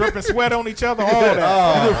 Yeah, Dripping sweat on each other. All that.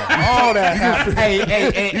 All that.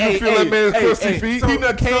 Hey, you feel that man's crusty feet. He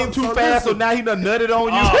done came too fast, so now he done nutted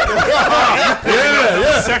on you.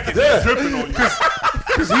 Yeah, Seconds dripping on you. because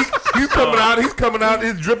he's coming out,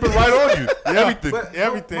 he's dripping right on you. Everything. But,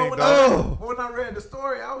 Everything, but when I read the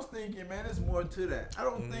story, I was thinking, man, there's more to that. I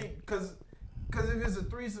don't think because if it's a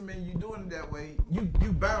threesome and you doing it that way, you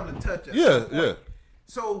bound to touch it. Yeah.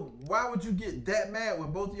 So why would you get that mad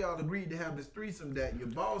when both of y'all agreed to have this threesome that your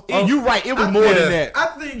balls? And you right, it was I more think- than that. I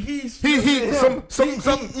think he's Oh,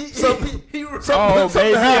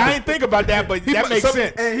 baby. I happened. ain't think about that, but that makes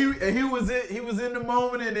sense. and he was in the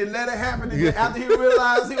moment and they let it happen. And then after he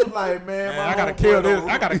realized, he was like, man, I gotta kill this.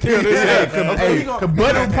 I gotta kill this. Hey,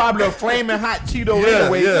 but it was probably a flaming hot Cheeto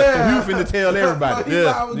anyway. yeah. We finna tell everybody.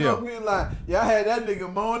 I was gonna be like, yeah, I had that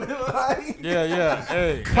nigga moaning like, Yeah.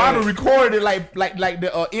 Hey. Probably recorded it like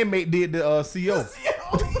the inmate did the CO.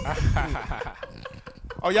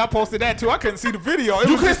 Oh, y'all posted that too. I couldn't see the video. It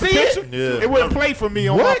You was just couldn't a see picture. it? Yeah. It wouldn't play for me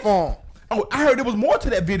on my What? phone. Oh, I heard there was more to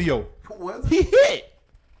that video. was it? He hit.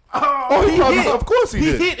 Oh, He hit. Of course he He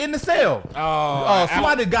did. hit in the cell. Oh,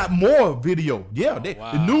 Somebody got more video. Yeah, the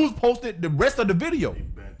news posted the rest of the video.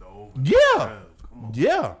 Bent over. Yeah, Come on.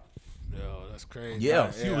 yeah, Yo, that's crazy.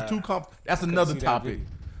 yeah. She was too That's another see that topic.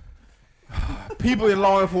 video. People in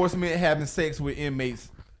law enforcement having sex with inmates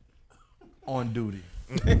on duty.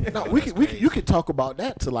 No, you could talk about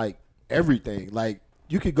that to like everything. Like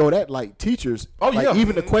you could go that like teachers. Oh, like, yeah.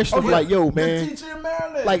 even the question of like, yo, the man, teacher in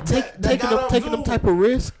Maryland, like taking them type of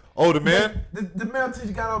risk. Oh, the man. The male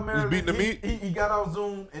teacher got on Maryland. beating the meat? He got off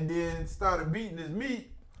Zoom and then started beating his meat.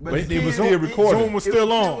 But But the it was kid- still recorded. Zoom was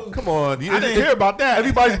still on. Come on. I didn't hear about that.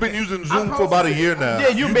 Everybody's been using Zoom for about a year now. Yeah,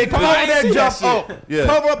 you may come over there, jump up, Yeah.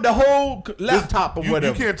 cover up the whole laptop or You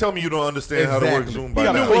whatever. can't tell me you don't understand how to work Exactly. Zoom He by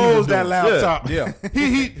gotta now. close that laptop. Yeah.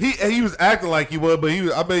 He was acting like he was, but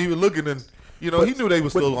I bet he was looking and he knew they were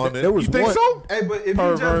still on there. There was You think one. so? Hey, but if you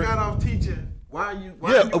Pervert. just got off teaching, why you?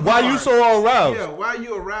 Why you so all aroused? Yeah, why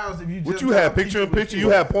you aroused if you just? What you got had off picture in teaching with picture? You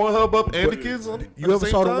had Pornhub up and the kids on. You ever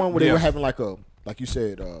saw the one where they Yeah. were having like you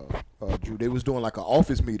said, Drew? They was doing like an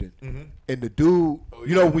office meeting, and the dude,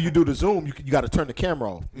 when you do the Zoom, you got to turn the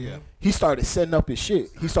camera off. Yeah. He started setting up his shit.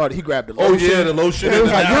 He grabbed the Oh lotion. yeah, the lotion. And it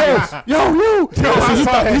was like, yo. So he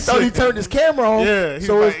that thought he shit. turned his camera off. Yeah,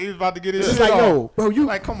 So he was about to get his it's shit like, off. yo, bro, you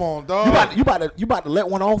Like, come on, dog. you about to let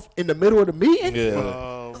one off in the middle of the meeting? Yeah. Come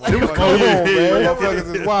on, man.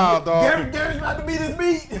 Motherfuckers is wild, dog. Gary's about to beat his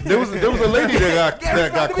meat. There was a lady that got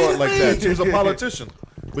Gary's caught like beat that. his She was a politician,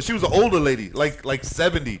 but she was an older lady, like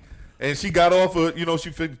 70, and she got off of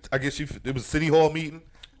it was City Hall meeting,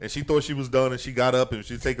 and she thought she was done, and she got up and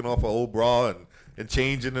she's taking off her old bra and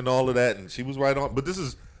changing and all of that, and she was right on. But this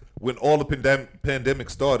is when all the pandemic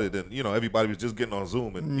started, and everybody was just getting on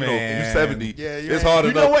Zoom, and you 70, it's hard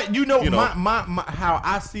You enough. know what? You know, you know. my how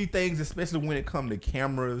I see things, especially when it comes to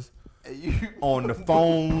cameras. On the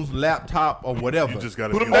phones, laptop, or whatever. You just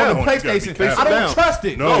gotta Put be 'em down. on the You gotta be PlayStation. careful. I don't down. trust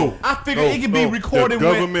it. No. I figure No, it can be no. recorded. The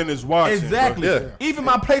government is watching, bro. Exactly. Yeah. Even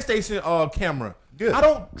my PlayStation camera. Yeah. I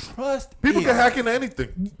don't trust People it. can hack into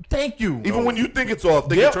anything, Thank you. even when you think it's off.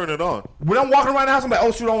 They Yep. can turn it on. When I'm walking around the house, I'm like,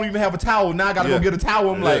 oh shoot, I don't even have a towel. Now I gotta Yeah. go get a towel.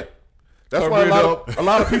 I'm Yeah. like, That's why a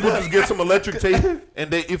lot of people just get some electric tape, and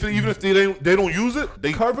they even if they don't use it,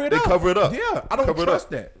 they cover it up. Yeah, I don't trust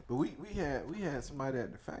that. But we had somebody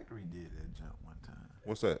at the factory did that jump one time.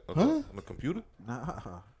 What's that? On the computer? Nah.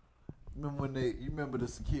 Remember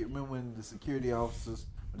when the security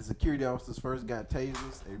officers first got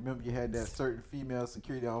tasers? And remember you had that certain female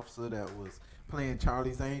security officer that was playing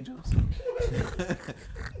Charlie's Angels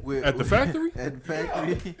At the factory? At the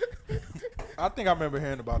factory. I think I remember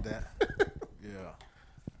hearing about that.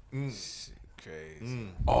 Yeah. Shit, crazy.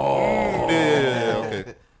 Yeah.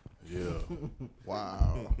 Okay. Yeah.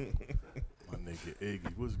 Wow. My nigga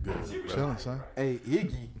Iggy, what's good? bro? Chilling, son. Hey,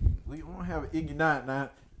 Iggy. We don't have an Iggy now.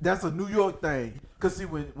 That's a New York thing. Cause see,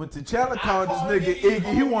 when T'Challa called this nigga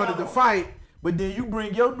Iggy, he wanted to fight. But then you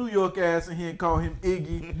bring your New York ass in here and call him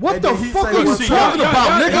Iggy. What the fuck are you talking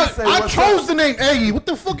about, nigga? I chose the name Eggy. What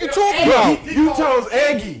the fuck you talking about? You chose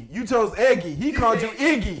Eggy. He called you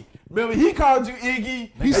Iggy. Remember, he called you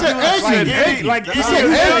Iggy. He said Eggy. He said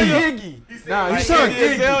Iggy. Nah, he said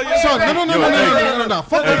Iggy. Son, no.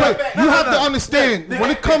 Fuck the You have to understand,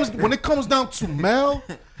 when it comes down to Mel,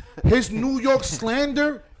 his New York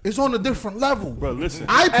slander is on a different level. Bro, listen.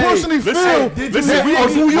 I personally feel that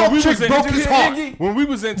a New when York we chick was in- broke his heart. When we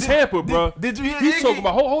was in Tampa, bro, did you hear He's Iggy? talking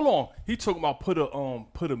about hold on. He talking about put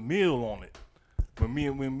a meal on it. When me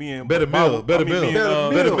and Better meal.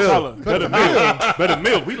 Tyler.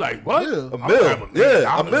 We like what? Yeah. A meal.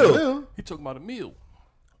 Yeah, a meal. He talking about a meal.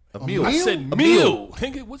 A meal. I said meal.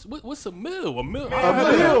 Nigga, what's a meal? A meal.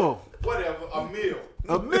 Whatever, a meal.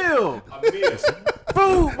 A meal. A meal.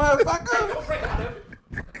 Food, motherfucker.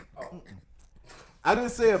 I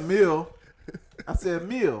didn't say a meal. I said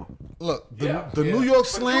meal. Look, the New York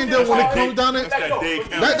slander when it comes down to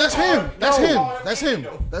that's him. That's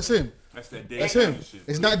him. That's that day. That's him.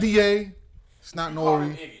 It's not DA. It's not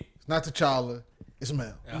Nori. It's not T'Challa. It's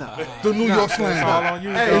Mel. The New York slander.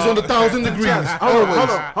 It's on 1,000 degrees.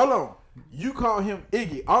 Hold on. You call him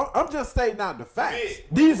Iggy. I'm just stating out the facts.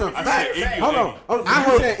 These are facts. Iggy, Hold on.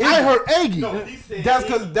 I heard Eggy. That's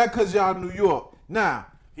because y'all New York. Nah.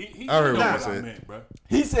 He I heard know what what he I said. meant, bro.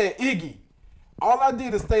 He said Iggy. All I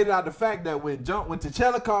did is state out the fact that when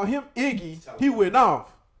T'Challa called him Iggy, he went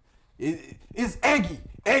off. It's Eggy.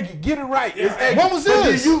 Eggy, get it right. It's Eggy. What was But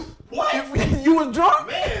then this? You was drunk?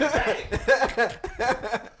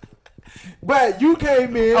 But you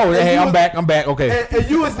came in. Oh, and hey, you I'm was- back. I'm back. Okay. And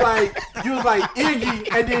you was like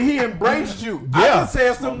Iggy, and then he embraced you. I Yeah. just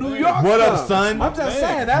said some New York What up, stuff. son? I'm just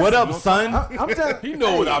saying. That's, What up, son? I'm just. He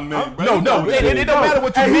know what I meant, bro. No, it don't matter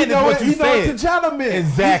what you Hey, meant. It's what you he know what said. T'Challa meant.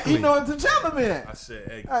 Exactly. He know what T'Challa meant. I said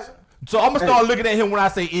egg. So I'm gonna start looking at him when I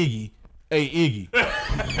say Iggy. Hey, Iggy.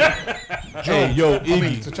 Hey, yo,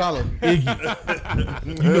 Iggy. T'Challa. Iggy.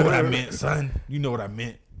 You know what I meant, son. You know what I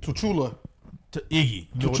meant. T'Challa. To Iggy.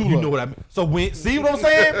 You T'Challa. know what I mean. So when see what I'm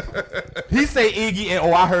saying? He say Iggy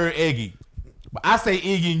and I heard Eggy. But I say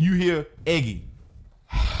Iggy and you hear Eggy.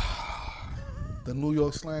 The New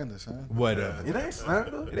York slander, son. Whatever. It ain't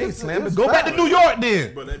slander. It ain't slander. Go back to New York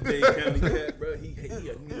then. But that Dade County cat, bro, he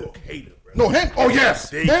a New York hater, bro. No, him. Oh, yes.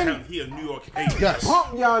 Dade Him. County, he a New York hater. Yes.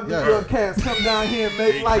 Pump y'all New Yeah. York cats come down here and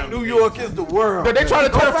make They like come New to York New is the world. They trying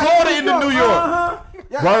to Go turn back Florida into New York.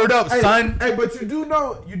 Yeah. Word up, son. Hey, but you do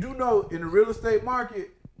know in the real estate market,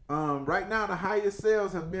 right now the highest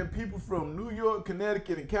sales have been people from New York,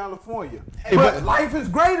 Connecticut, and California. But life is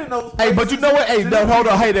great in those places. Hey, but you know what? Hey, no, hold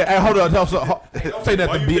on. Hey, hold on. Say that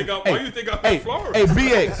Why to you BX. think I- why you think I Hey, picked Florida? hey,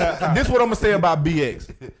 BX. This is what I'm gonna say about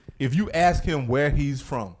BX. If you ask him where he's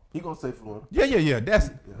from, He gonna say Florida. yeah. That's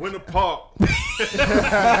Winter Park.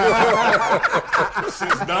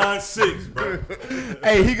 Since 9-6, bro.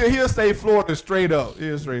 hey, he'll say Florida straight up.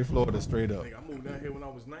 He'll say Florida straight up. I moved down here when I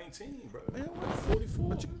was 19, bro. Man, what,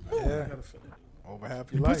 44? Yeah. Gotta finish. Over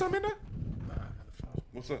half You your put life. something in there?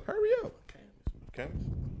 What's up? Hurry up. Canvas?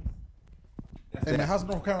 Hey, man, how's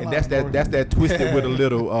North Carolina? And that's that twisted with a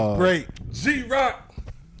little Great. G-Rock.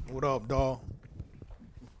 What up, dog?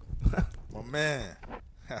 My man.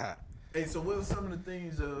 Hey, so what are some of the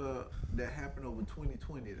things that happened over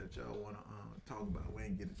 2020 that y'all want to talk about? We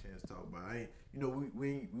ain't get a chance to talk about.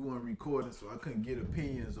 We weren't recording, so I couldn't get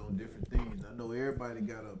opinions on different things. I know everybody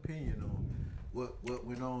got an opinion on what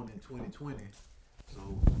went on in 2020. So,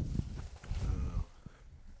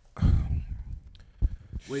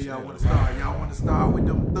 where y'all want to start? Y'all want to start with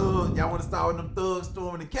them thugs? Y'all want to start with them thugs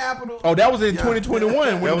storming the Capitol? Oh, that was in Yeah. 2021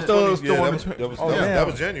 when That the was thugs yeah, stormed. that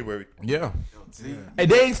was January. Yeah. See? Hey,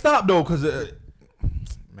 they ain't stopped though, cause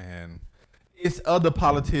man, it's other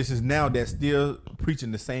politicians now that still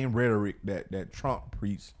preaching the same rhetoric that Trump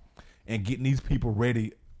preached, and getting these people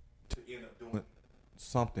ready to end up doing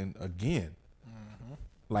something again.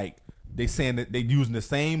 Like they saying that they using the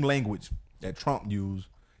same language that Trump used,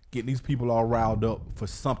 getting these people all riled up for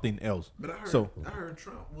something else. But I heard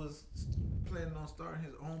Trump was planning on starting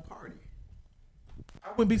his own party. I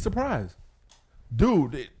wouldn't be surprised,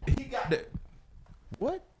 dude. He got the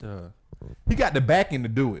what? He got the backing to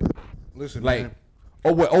do it. Listen, Like,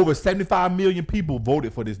 man. over 75 million people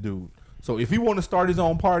voted for this dude. So if he want to start his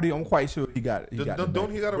own party, I'm quite sure he got.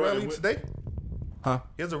 Don't he got a rally today? Huh?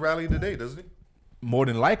 He has a rally today, doesn't he? More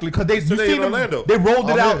than likely, because you Today see in them, Orlando. they rolled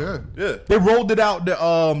it Oh, out. yeah, Yeah. They rolled it out.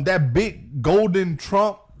 That big golden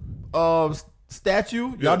Trump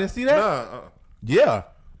statue. Y'all didn't see that? Nah. Yeah,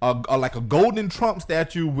 like a golden Trump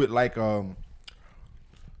statue with like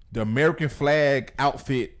the American flag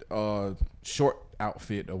outfit, short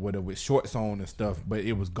outfit or whatever, with shorts on and stuff. But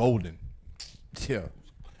it was golden. Yeah.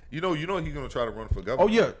 You know he's gonna try to run for governor. Oh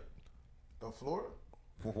yeah. Of Florida?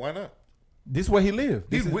 Well, why not? This is where he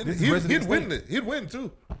lived. He'd win. He'd win it. He'd win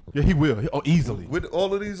too. Yeah, he will. Oh, easily. With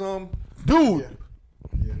all of these Dude.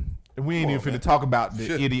 We ain't Come even on, finna man. talk about the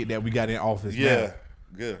Shit. idiot that we got in office. Yeah.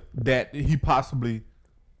 now. Yeah. That he possibly.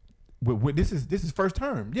 This is first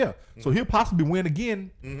term. Yeah. So he'll possibly win again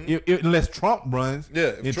unless Trump runs. Yeah,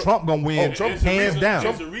 if And Trump- Trump gonna win Trump- It's the hands reason- down.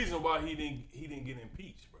 There's a reason why he didn't get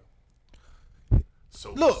impeached, bro.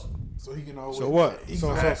 So Look. So he can always. So what? he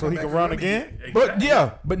So can he can run again? But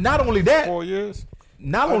yeah, but not only that, 4 years.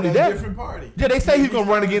 not only that. different party. Yeah, they say he's If he gonna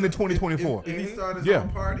run starts- again in 2024. If he starts his Yeah. own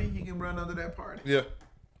party, he can run under that party. Yeah.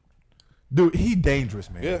 Dude, he dangerous,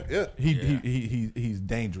 man. Yeah, yeah. He's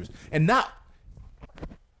dangerous, and not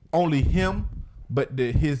only him, but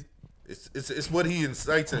his It's what he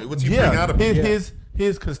incites and what you bring out of people.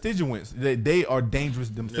 his constituents. They are dangerous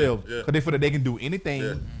themselves Yeah, yeah. because they can do anything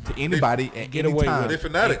Yeah. to anybody at get any away time. with They're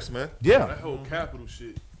fanatics, man. Yeah, that whole capital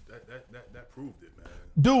shit, that proved it, man.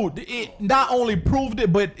 dude, it not only proved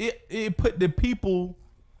it, but it put the people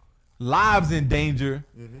lives in danger,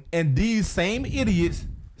 and these same idiots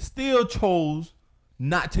still chose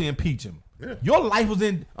not to impeach him. Yeah. Your life was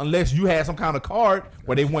in, unless you had some kind of card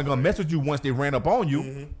where they weren't gonna mess with you once they ran up on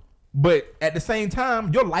you. But at the same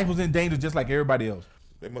time, your life was in danger just like everybody else.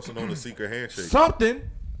 They must have known the secret handshake. Something.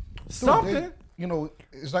 They, you know,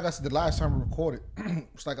 it's like I said the last time we recorded.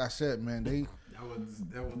 It's like I said, man. That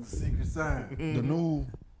was the secret sign.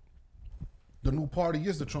 The new party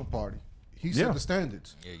is the Trump party. He set Yeah. the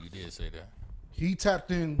standards. Yeah, you did say that. He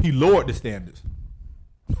tapped in. He lowered the standards.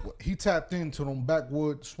 He tapped into them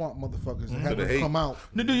backwood swamp motherfuckers and had the them hate. come out.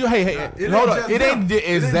 No, dude, hey, It hold ain't on. just It them. ain't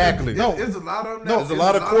exactly. No. It's a lot of them. No, now. there's a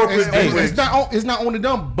lot of corporate them. Hey, It's not. It's not only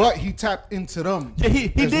them, but he tapped into them. Yeah, he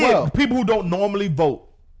as did. well. People who don't normally vote.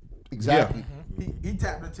 Exactly. He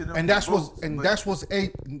tapped into them. And that's votes,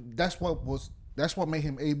 that's what made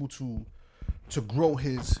him able to grow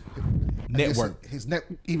his Network. his net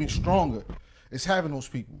even stronger. It's having those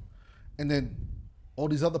people, and then all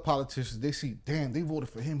these other politicians, they see, damn, they voted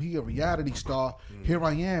for him. He a reality star. Here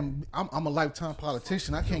I am. I'm a lifetime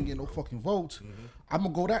politician. I can't get no fucking votes. I'm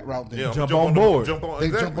gonna go that route. Then Yeah, Jump on board. Jump on. they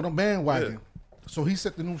exactly. jump on the bandwagon. Yeah. So he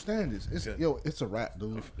set the new standards. It's Yeah. it's a wrap,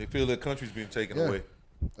 dude. They feel their country's being taken Yeah. away.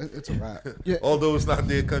 It's a wrap. Although it's not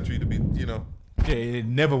their country to be, Yeah, it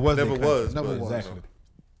never was. never their country. was. Never but, was. Exactly.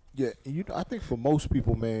 Yeah, you know, I think for most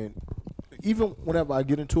people, man, even whenever I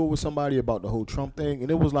get into it with somebody about the whole Trump thing, and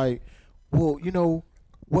it was like, well, you know,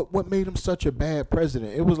 what made him such a bad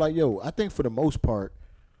president? It was like, yo, I think for the most part,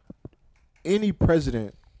 any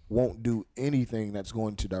president won't do anything that's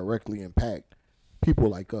going to directly impact people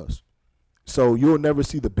like us. So you'll never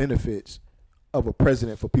see the benefits of a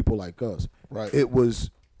president for people like us. Right. It was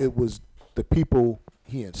the people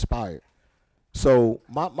he inspired. So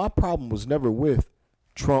my problem was never with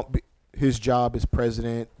Trump, his job as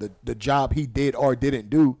president, the job he did or didn't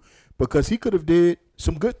do, because he could have did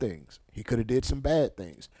some good things. He could have did some bad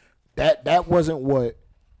things. That wasn't what,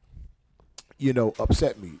 you know,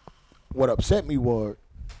 upset me. What upset me were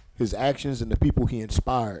his actions and the people he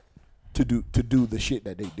inspired to do the shit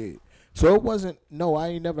that they did. So it wasn't, no, I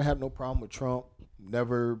ain't never had no problem with Trump.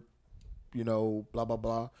 Never, you know, blah, blah,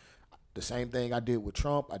 blah. The same thing I did with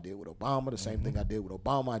Trump, I did with Obama. The same thing I did with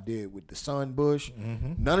Obama, I did with the son Bush.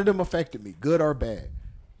 None of them affected me, good or bad.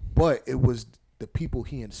 But it was the people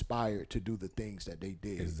he inspired to do the things that they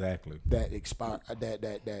did. Exactly. That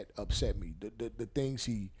that upset me. The things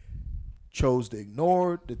he chose to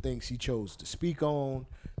ignore, the things he chose to speak on.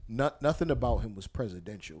 Nothing about him was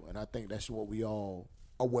presidential. And I think that's what we all,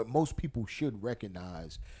 or what most people should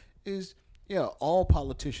recognize is, yeah, all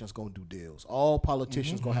politicians gonna do deals. All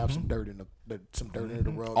politicians gonna have some dirt in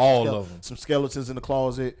the rug. All of them. Some skeletons in the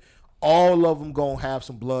closet. All of them gonna have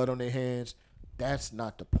some blood on their hands. That's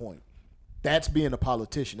not the point. That's being a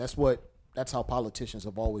politician. That's what that's how politicians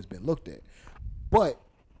have always been looked at. But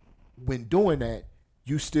when doing that,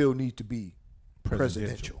 you still need to be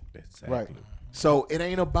presidential. Exactly. Right. So it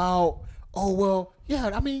ain't about, oh well, yeah,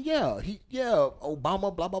 I mean,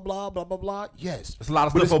 Obama, blah blah blah, blah blah blah. Yes. It's a lot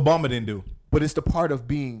of But stuff Obama didn't do. But it's the part of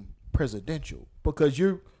being presidential, because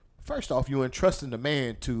you're, first off, you're entrusting the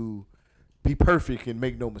man to be perfect and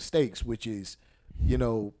make no mistakes, which is,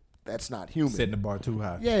 that's not human. Setting the bar too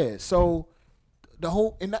high. Yeah. So the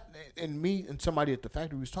whole, and me and somebody at the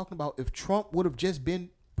factory was talking about, if Trump would have just been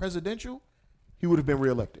presidential, he would have been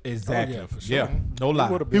reelected. Exactly. Oh, yeah, for sure. Yeah. No lie.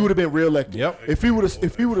 He would have been reelected. Yep. If he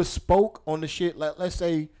would have spoke on the shit, like, let's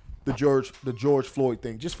say the George Floyd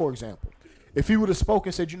thing, just for example, if he would have spoken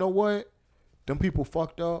and said, you know what, them people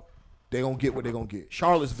fucked up, they gonna get what they gonna get.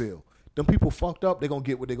 Charlottesville, them people fucked up, they gonna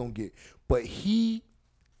get what they gonna get. But he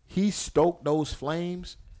stoked those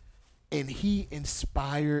flames, and he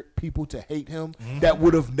inspired people to hate him that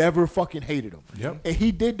would have never fucking hated him. Yep. And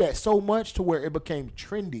he did that so much to where it became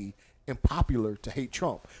trendy and popular to hate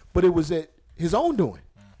Trump. But it was at his own doing.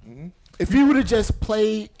 If he would have just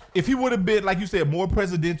played, If he would have been, like you said, more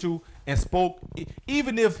presidential and spoke,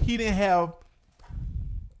 even if he didn't have,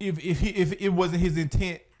 if it wasn't his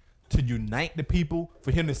intent to unite the people,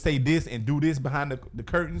 for him to say this and do this behind the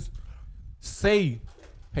curtains, say,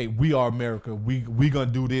 hey, we are America, we gonna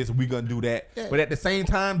do this, we gonna do that. Yeah. But at the same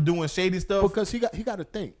time, doing shady stuff. because he got to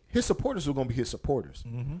think his supporters were going to be his supporters.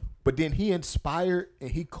 But then he inspired and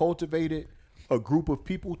he cultivated a group of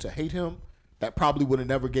people to hate him that probably would have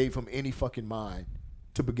never gave him any fucking mind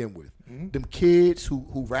to begin with. Them kids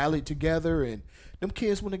who rallied together, and them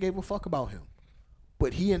kids wouldn't have gave a fuck about him.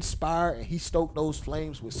 But he inspired and he stoked those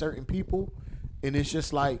flames with certain people, and it's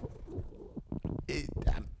just like,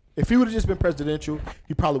 if he would have just been presidential,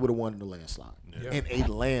 he probably would have won in a landslide. In a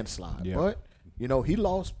landslide. Yeah. But, he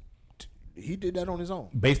lost. He did that on his own.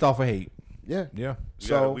 Based off of hate. Yeah. Yeah.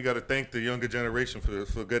 We got to thank the younger generation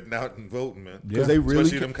for getting out and voting, man. Because they really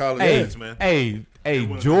Especially them college Hey, kids, man. hey,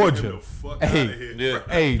 wanna Georgia. get the fuck outta here.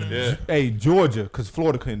 Yeah. Hey, Georgia, because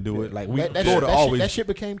Florida couldn't do it. Like that Florida shit, always, that shit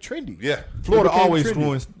became trendy. Yeah. Florida became always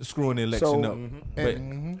trendy. screwing the election So, up.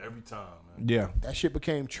 and Every time, man. Yeah, that shit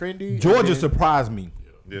became trendy. Georgia and then- surprised me.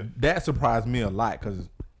 Yeah. That surprised me a lot because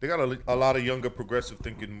They got a lot of younger progressive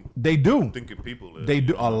thinking they do. people. There. They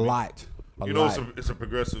do You know a what I mean? lot. You know, it's a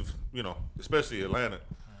progressive, especially Atlanta.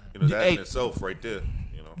 That Hey. in itself right there,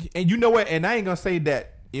 And you know what? And I ain't gonna say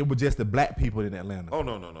that it was just the black people in Atlanta. Oh,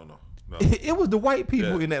 no. It was the white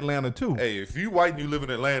people Yeah. in Atlanta too. Hey, if you white and you live in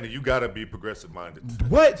Atlanta, you gotta be progressive minded.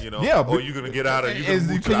 What? Yeah, or but- you're gonna get out of. You Is-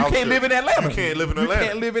 gonna move to you the can't live in outskirts. Atlanta. You can't live in You Atlanta.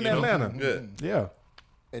 can't live in you know? Atlanta. Yeah.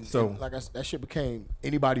 And So- and like I said, that shit became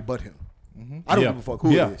anybody but him. I don't Yeah. give a fuck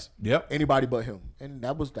who Yeah. it is. Yep. Anybody but him, and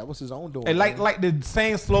that was his own doing. And man. like the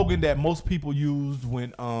same slogan that most people used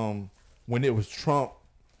when it was Trump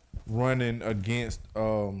running against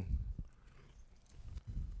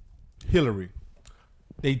Hillary.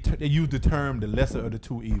 They used the term the lesser of the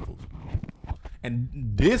two evils, and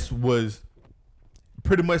this was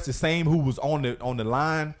pretty much the same who was on the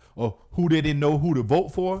line or who they didn't know who to vote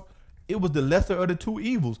for. It was the lesser of the two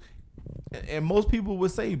evils, and most people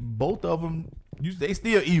would say both of them. They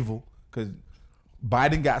still evil because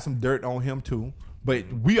Biden got some dirt on him too. But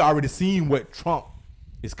we already seen what Trump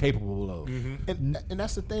is capable of. And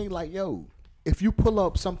that's the thing, like, yo, if you pull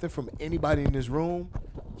up something from anybody in this room,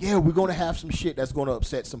 yeah, we're gonna have some shit that's gonna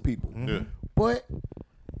upset some people. Yeah. But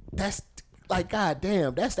that's like,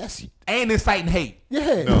 goddamn, that's And inciting hate.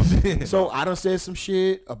 yeah. So I done said some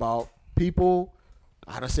shit about people.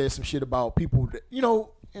 I done said some shit about people that,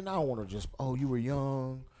 and I don't want to just, oh, you were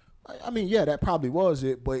young. I mean, yeah, that probably was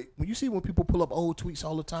it. But when you see when people pull up old tweets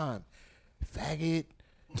all the time, faggot,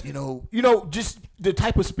 just the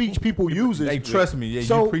type of speech people use. Hey, trust me, yeah,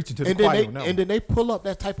 you preaching to the choir now. And then they pull up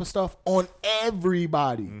that type of stuff on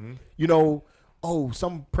everybody.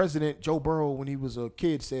 Some president, Joe Burrow, when he was a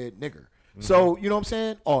kid, said nigger. So, you know what I'm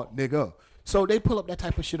saying? Or nigga. So they pull up that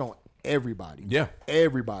type of shit on everybody. Yeah.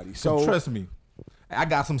 Everybody. So Trust me, I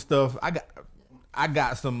got some stuff. I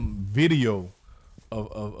got some video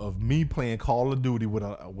of me playing Call of Duty with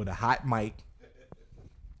a hot mic,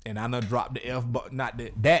 and I done dropped the not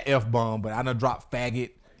that F bomb, but I done dropped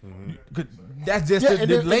faggot. That's just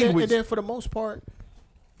the language. And then for the most part,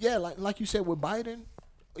 yeah, like you said with Biden,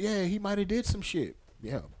 yeah, he might have did some shit.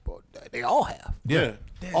 Yeah, but they all have. Yeah.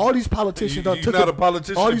 All these politicians done You're took not a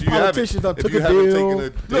politician all if these you haven't- politicians done if took you a haven't deal.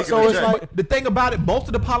 taken So a it's check. like, The thing about it, most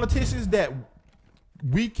of the politicians that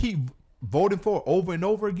we keep voting for over and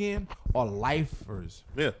over again are lifers.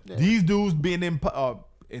 Yeah. These dudes being in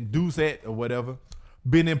Doucette or whatever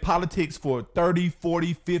been in politics for 30,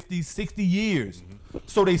 40, 50, 60 years.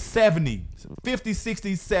 So they 70, 50,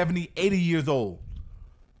 60, 70, 80 years old.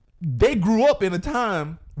 They grew up in a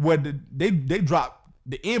time where they dropped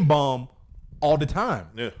the N-bomb all the time.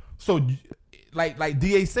 Yeah. So like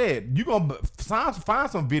DA said, you gonna find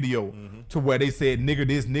some video to where they said nigger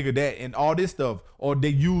this, nigger that, and all this stuff, or they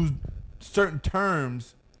used certain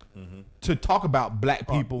terms to talk about black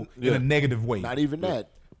people in a negative way. Not even that.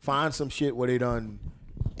 Find some shit where they done,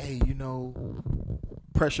 hey, you know,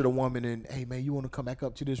 pressure the woman and, hey man, you want to come back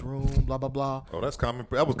up to this room, blah blah blah. Oh, that's common.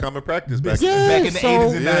 That was common practice back then. Back in the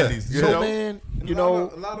 80s and Yeah. 90s. Yeah. So man, you know,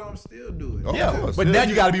 a lot of them still do it. Oh, Yeah, of course. but now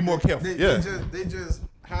you got to be more careful. They just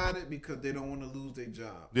hide it because they don't want to lose their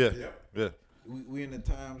job. Yeah. Yeah. We in the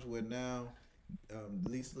times where now the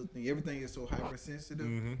least little thing, everything is so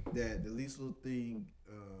hypersensitive that the least little thing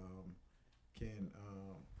can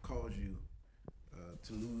cause you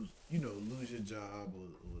to lose your job or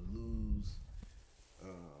lose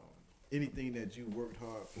anything that you worked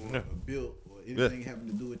hard for or built, or anything having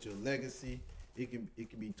to do with your legacy. It can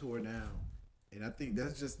be torn down, and I think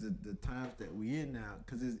that's just the times that we in now.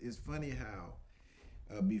 Because it's funny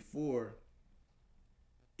how before,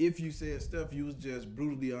 if you said stuff, you was just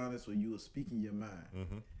brutally honest or you was speaking your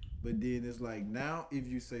mind. But then it's like now, if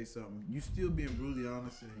you say something, you still being brutally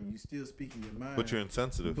honest and you still speaking your mind. But you're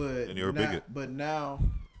insensitive But and you're a bigot. But now,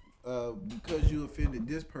 because you offended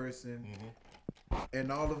this person,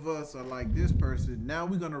 and all of us are like this person, now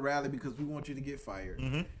we're gonna rally because we want you to get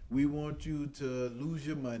fired. We want you to lose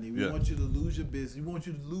your money. We want you to lose your business. We want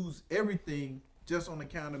you to lose everything just on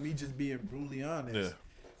account of me just being brutally honest. Yeah.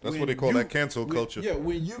 That's what they call that cancel culture. Yeah,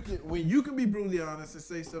 when you can be brutally honest and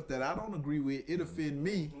say stuff that I don't agree with, it offend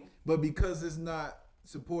me. But because it's not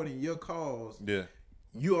supporting your cause,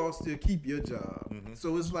 you all still keep your job.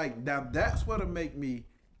 So it's like now that's what'll make me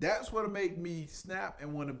snap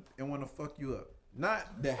and wanna fuck you up.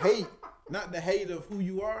 Not the hate of who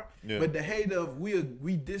you are, but the hate of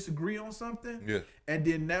we disagree on something. And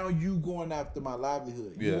then now you going after my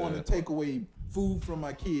livelihood. You want to take away food from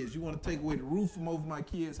my kids. You want to take away the roof from over my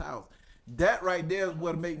kids' house. That right there is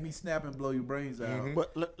what make me snap and blow your brains out.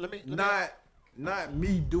 but let me Not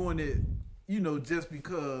me doing it, just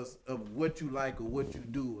because of what you like or what you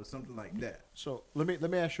do or something like that. So let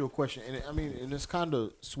me ask you a question, and I mean, and it's kind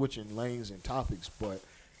of switching lanes and topics, but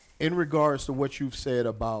in regards to what you've said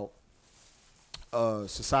about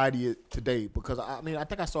society today, because I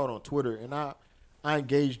think I saw it on Twitter, and I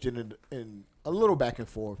engaged in it in a little back and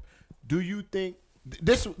forth. Do you think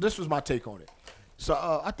this was my take on it? So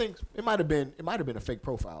I think it might have been a fake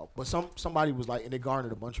profile, but somebody was like, and it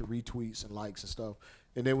garnered a bunch of retweets and likes and stuff,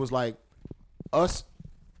 and it was like us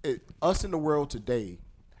in the world today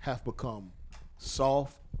have become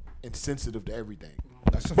soft and sensitive to everything.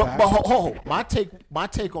 That's a But fact. hold. My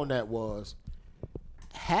take on that was,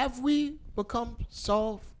 have we become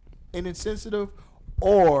soft and insensitive,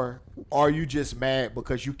 or are you just mad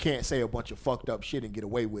because you can't say a bunch of fucked up shit and get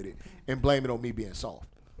away with it and blame it on me being soft?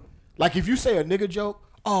 Like if you say a nigga joke,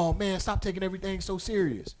 oh man, stop taking everything so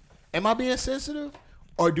serious. Am I being sensitive,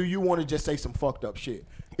 or do you want to just say some fucked up shit?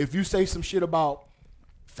 If you say some shit about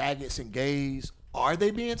faggots and gays, are they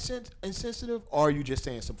being insensitive, or are you just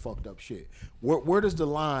saying some fucked up shit? Where does the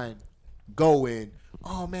line go in?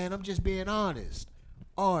 Oh man, I'm just being honest.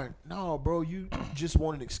 Or no, bro, you just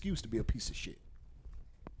want an excuse to be a piece of shit.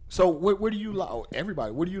 So where do you lie? Oh,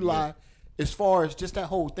 everybody, where do you lie as far as just that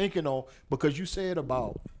whole thinking on? Because you said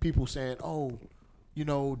about people saying, oh,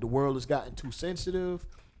 the world has gotten too sensitive.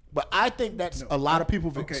 But I think that's a lot of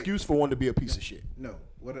people's excuse for wanting to be a piece of shit. No,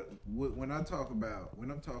 when I'm talking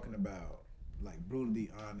about like brutally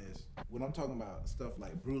honest, when I'm talking about stuff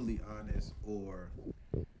like brutally honest or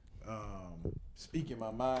speaking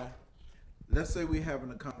my mind, let's say we're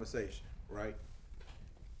having a conversation, right?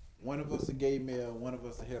 One of us a gay male, one of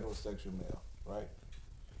us a heterosexual male, right?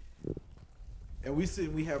 And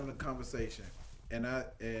we having a conversation, and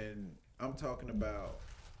I'm talking about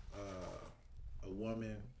a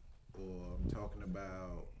woman, or I'm talking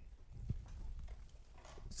about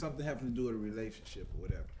something having to do with a relationship or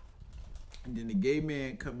whatever. And then the gay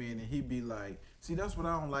man come in and he be like, see, that's what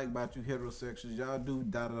I don't like about you heterosexuals. Y'all do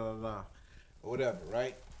da da da da or whatever,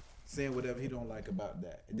 right? Saying whatever he don't like about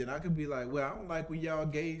that. And then I could be like, well, I don't like when y'all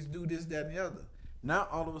gays do this, that, and the other. Now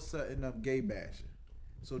all of a sudden I'm gay bashing.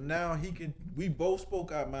 So now we both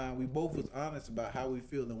spoke our mind. We both was honest about how we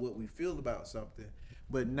feel and what we feel about something.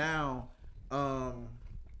 But now,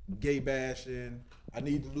 gay bashing, I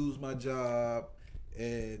need to lose my job,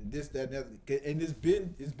 and this, that, and that. And it's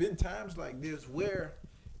been times like this where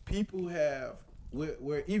people have,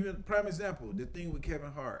 where even, prime example, the thing with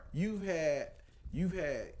Kevin Hart, you've had you've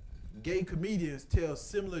had gay comedians tell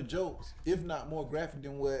similar jokes, if not more graphic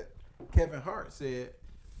than what Kevin Hart said.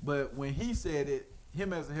 But when he said it,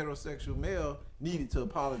 him as a heterosexual male needed to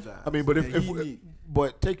apologize. I mean, but And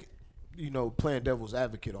but take, playing devil's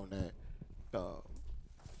advocate on that.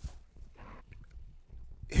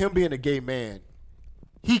 Him being a gay man,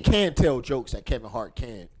 he can tell jokes that Kevin Hart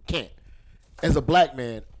can't. As a black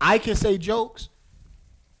man, I can say jokes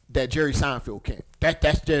that Jerry Seinfeld can't.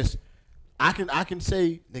 That's just I can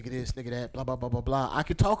say nigga this, nigga that, blah blah blah blah blah. I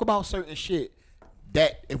can talk about certain shit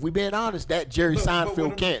that, if we being honest, that Jerry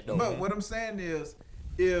Seinfeld can't though. But what I'm saying is,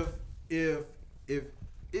 if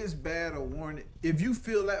it's bad or warranted, if you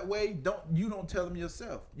feel that way, don't tell them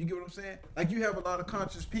yourself. You get what I'm saying? Like, you have a lot of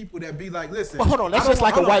conscious people that be like, listen. But hold on, that's just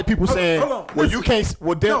like a white people saying, well, you can't,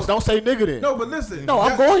 well, don't say nigga then. No, but listen. No,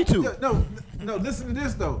 I'm going to. No, listen to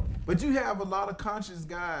this though. But you have a lot of conscious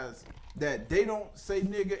guys that they don't say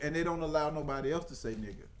nigga and they don't allow nobody else to say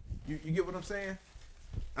nigga. You get what I'm saying?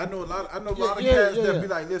 I know a lot of guys that be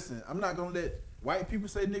like, listen, I'm not gonna let white people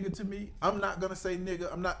say nigga to me. I'm not gonna say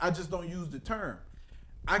nigga. I just don't use the term.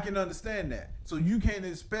 I can understand that. So you can't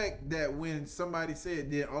expect that when somebody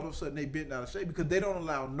said, then all of a sudden they bent out of shape, because they don't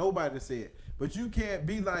allow nobody to say it. But you can't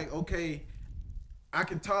be like, okay, I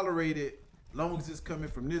can tolerate it long as it's coming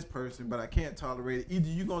from this person, but I can't tolerate it. Either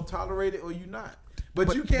you gonna tolerate it or you not.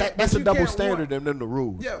 But you can't. That's a double standard in them the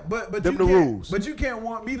rules. Yeah, but them you the can't, rules. But you can't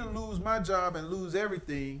want me to lose my job and lose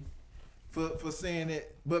everything for saying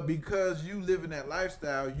it. But because you live in that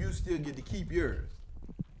lifestyle, you still get to keep yours.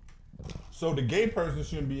 So the gay person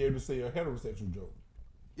shouldn't be able to say a heterosexual joke.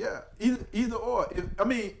 Yeah, either or.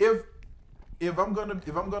 If I'm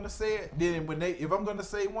gonna say it, then if I'm gonna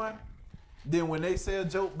say one, then when they say a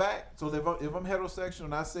joke back, so if I'm heterosexual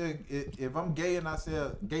and I say, if I'm gay and I say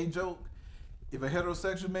a gay joke, if a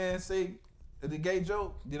heterosexual man say the gay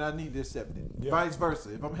joke, then I need to accept it. Yeah. Vice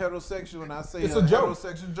versa. If I'm heterosexual and I say a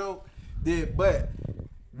heterosexual joke, then, but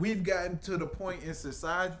we've gotten to the point in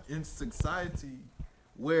society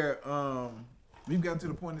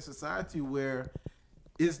where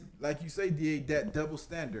it's like you say, DA, that double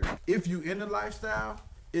standard. If you in the lifestyle,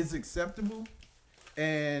 it's acceptable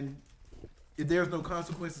and there's no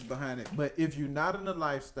consequences behind it. But if you're not in the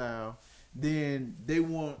lifestyle, then they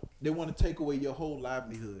want to take away your whole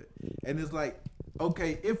livelihood. And it's like,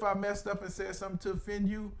 okay, if I messed up and said something to offend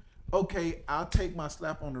you, okay, I'll take my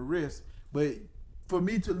slap on the wrist. But for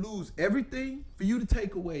me to lose everything, for you to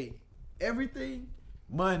take away everything,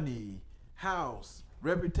 money, house,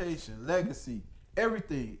 reputation, legacy,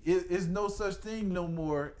 everything, it's no such thing no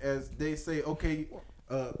more as they say, okay,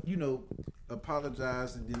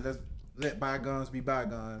 apologize and then let's let bygones be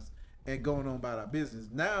bygones and going on about our business.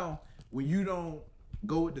 Now, when you don't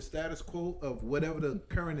go with the status quo of whatever the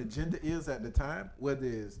current agenda is at the time, whether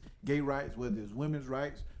it's gay rights, whether it's women's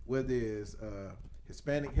rights, whether it's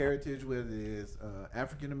Hispanic heritage, whether it's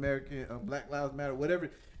African American, Black Lives Matter,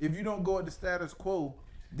 whatever. If you don't go with the status quo,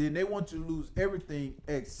 then they want you to lose everything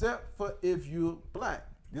except for if you're black.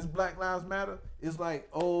 This Black Lives Matter is like,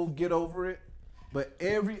 oh, get over it. But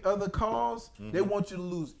every other cause, they want you to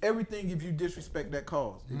lose everything if you disrespect that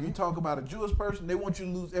cause. If you talk about a Jewish person, they want you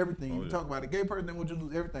to lose everything. If you talk about a gay person, they want you to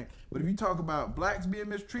lose everything. But if you talk about blacks being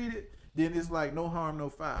mistreated, then it's like no harm, no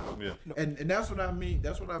foul. Yeah. And that's what I mean.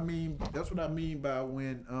 That's what I mean by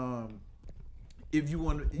when if you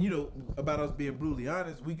want to, about us being brutally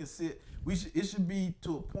honest, we can sit. It should be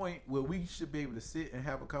to a point where we should be able to sit and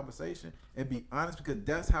have a conversation and be honest, because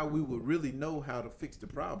that's how we would really know how to fix the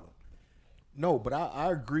problem. No, but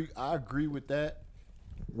I agree. I agree with that.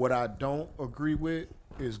 What I don't agree with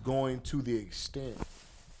is going to the extent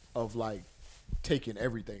of like taking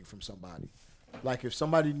everything from somebody. Like if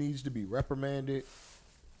somebody needs to be reprimanded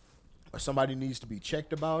or somebody needs to be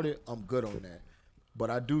checked about it, I'm good on that. But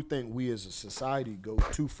I do think we as a society go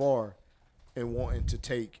too far in wanting to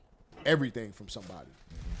take everything from somebody.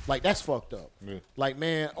 Like that's fucked up. Yeah. Like,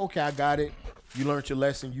 man, okay, I got it. You learned your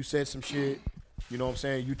lesson. You said some shit. You know what I'm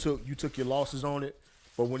saying? You took your losses on it.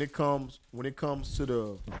 But when it comes to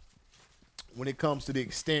the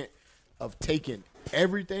extent of taking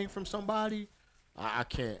everything from somebody, I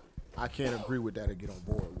can't agree with that or get on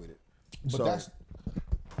board with it. But so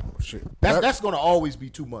that's gonna always be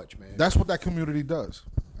too much, man. That's what that community does.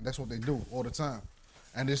 And that's what they do all the time.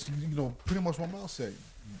 And it's pretty much what Mal said.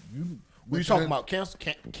 You talking about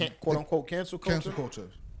quote unquote cancel culture? Cancel culture.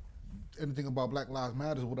 Anything about Black Lives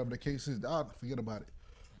Matter, whatever the case is, forget about it.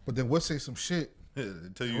 But then we'll say some shit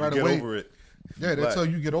until you right get away. over it. Yeah, they'll tell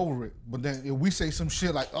you get over it. But then if we say some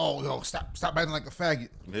shit like, oh, yo, stop acting like a faggot.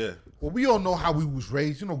 Yeah. Well, we all know how we was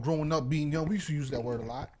raised. Growing up, being young, we used to use that word a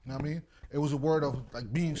lot. You know what I mean? It was a word of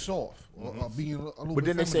like being soft or being a little. But bit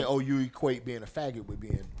then they say, feminine. oh, you equate being a faggot with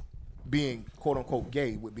being quote unquote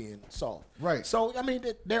gay with being soft. Right. So I mean,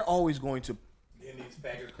 they're always going to.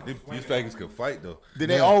 These faggots can fight though. Then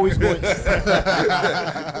they always going. But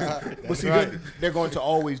see, they're going to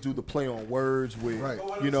always do the play on words with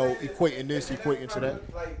you know equating this, equating to that.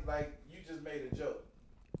 Like you just made a joke.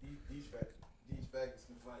 These faggots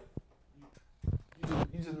can fight.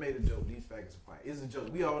 You just made a joke. These faggots can fight. It's a joke.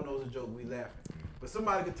 We all know it's a joke. We laughing. But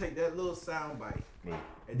somebody could take that little sound bite.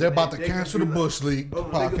 They're about to cancel the Bush League They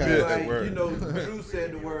could be podcast. like, you know, Drew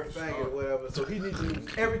said the word faggot or whatever, so he needs to lose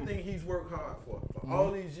everything he's worked hard for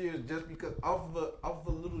all these years just because off of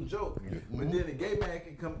a little joke. But then the gay man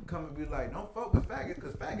can come and be like, don't fuck with faggots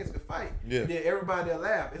because faggots can fight. Yeah. Then everybody will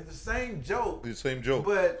laugh. It's the same joke. The same joke.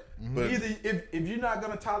 But either if you're not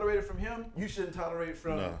gonna tolerate it from him, you shouldn't tolerate it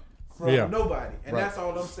from nobody. And that's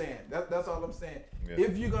all I'm saying. That's all I'm saying. Yeah.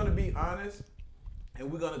 If you're gonna be honest and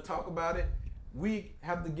we're gonna talk about it, we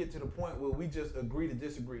have to get to the point where we just agree to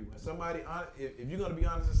disagree. When somebody, if you're gonna be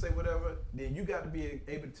honest and say whatever, then you got to be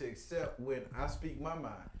able to accept when I speak my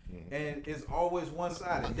mind. And it's always one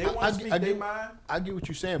sided. They want to speak their mind. I get what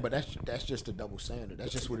you're saying, but that's just a double standard.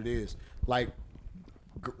 That's just what it is. Like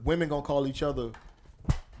women gonna call each other,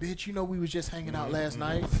 bitch. You know we was just hanging out last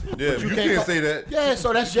night. Yeah, But you can't say that. Yeah,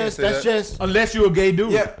 so that's just Unless you're a gay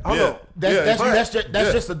dude. Yeah, hold on. that's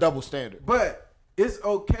just a double standard. But it's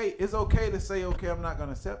okay. It's okay to say, okay, I'm not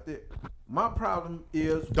gonna accept it. My problem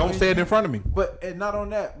is Don't say it in front of me. But and not on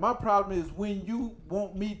that. My problem is when you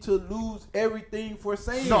want me to lose everything for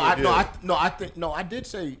saying it. I did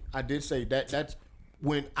say that. That's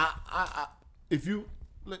when I if you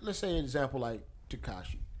let's say an example like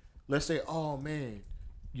Tekashi. Let's say, oh man,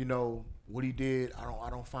 you know what he did. I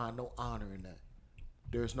don't find no honor in that.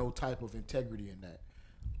 There's no type of integrity in that,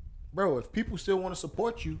 bro. If people still want to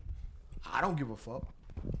support you, I don't give a fuck.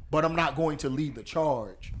 But I'm not going to lead the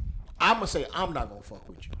charge. I'm gonna say I'm not gonna fuck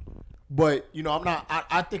with you. But you know, I'm not.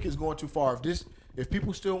 I think it's going too far. If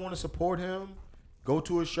people still want to support him, go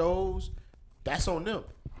to his shows, that's on them.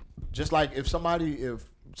 Just like if somebody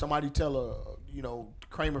tell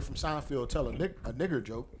Kramer from Seinfeld tell a nigger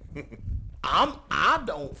joke, I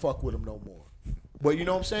don't fuck with him no more. But you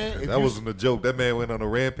know what I'm saying? That wasn't a joke. That man went on a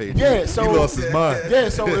rampage. Yeah, so he lost his mind. Yeah,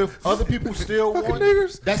 so if other people still want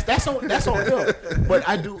niggers. that's on them. But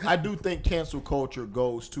I do think cancel culture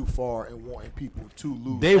goes too far in wanting people to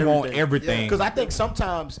lose. They want everything. Because I think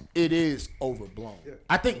sometimes it is overblown.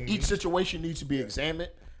 I think each situation needs to be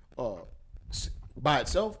examined by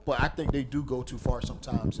itself, but I think they do go too far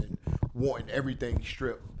sometimes in wanting everything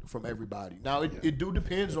stripped from everybody. Now it do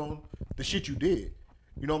depends on the shit you did.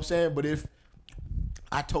 You know what I'm saying? But if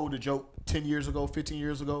I told a joke 10 years ago, 15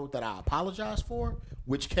 years ago that I apologized for,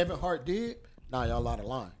 which Kevin Hart did, nah, y'all out of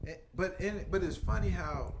line. But it's funny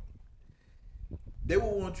how they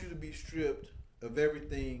will want you to be stripped of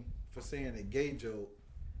everything for saying a gay joke,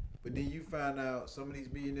 but then you find out some of these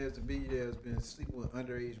billionaires and billionaires been sleeping with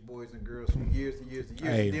underage boys and girls for years and years and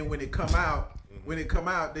years. Hey. And then when it come out,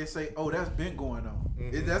 they say, "Oh, that's been going on.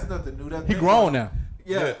 That's nothing new. That's He been grown going on." now.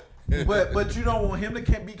 Yeah. but you don't want him to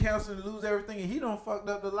be counseled and lose everything, and he don't fucked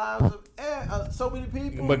up the lives of so many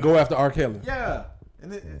people. But go after R. Kelly. Yeah,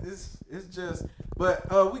 and it's just.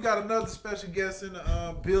 But we got another special guest in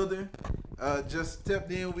the building. Just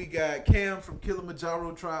stepped in. We got Cam from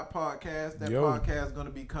Kilimanjaro Tribe Podcast. That podcast is gonna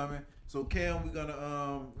be coming. So Cam, we're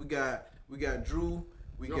gonna we got Drew.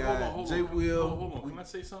 We got Jay Will. Hold on. Can I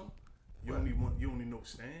say something? You only know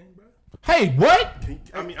Stan, bro. Hey, what?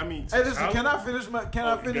 I mean. Hey, listen. Can I finish my?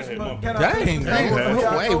 Dang.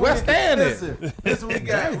 Hey, where's Stan at? Listen. We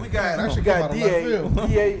got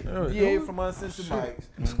DA from Uncensored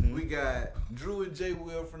Mics. We got Drew and Jay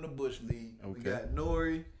Will from the Bush League. We got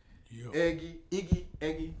Nori,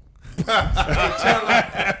 Iggy.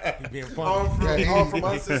 all from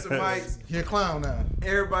Uncensored Mics. You're a clown now.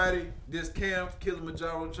 Everybody, this Cam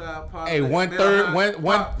Kilimanjaro Tribe podcast. Hey, one third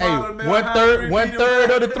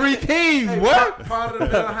of the Three Kings. What? Part of the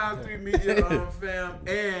Mental House 3 Media fam,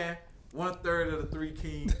 and 1/3 of the Three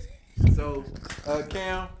Kings. So,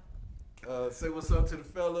 Cam, say what's up to the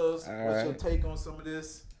fellas. What's your take on some of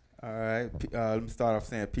this? All right. Let me start off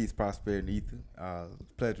saying peace, prosperity, and ether.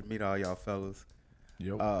 Pleasure to meet all y'all fellas.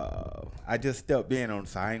 Yep. I just stepped in on it,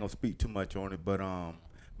 so I ain't gonna speak too much on it. But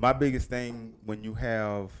my biggest thing when you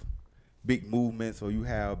have big movements or you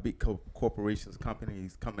have big corporations,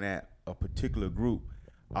 companies coming at a particular group,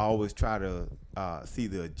 I always try to see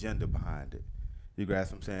the agenda behind it. You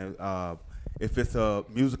grasp what I'm saying? If it's a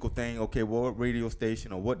musical thing, okay, well, what radio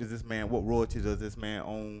station or what royalties does this man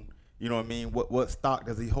own? You know what I mean? What stock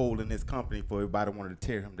does he hold in this company for everybody wanted to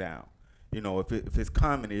tear him down? You know, if it's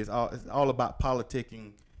comedy, it's all about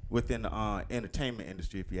politicking within the entertainment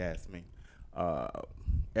industry. If you ask me,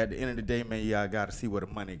 at the end of the day, man, y'all got to see where the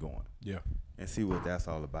money going. Yeah. And see what that's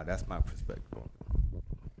all about. That's my perspective on it.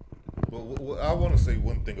 Well, I want to say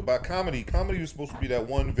one thing about comedy. Comedy was supposed to be that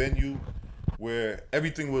one venue where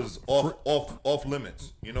everything was off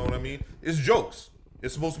limits. You know what I mean? It's jokes.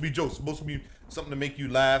 It's supposed to be jokes. It's supposed to be something to make you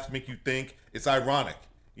laugh, make you think. It's ironic,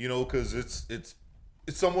 you know, because it's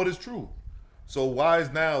somewhat is true. So why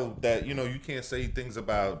is now that, you know, you can't say things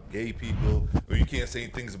about gay people or you can't say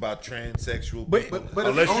things about transsexual people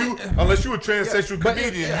unless you a transsexual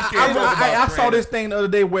comedian, you can't talk about I saw this thing the other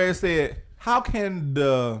day where it said, how can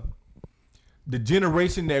the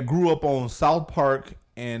generation that grew up on South Park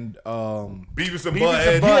and Beavis and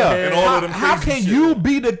Butthead and all of them how crazy can shit. you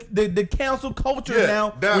be the cancel culture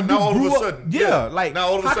now? When Now you all of grew a up- sudden, like now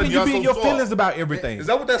all of a how sudden can you y'all be so in your soft. feelings about everything? Is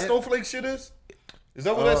that what that snowflake shit is? Is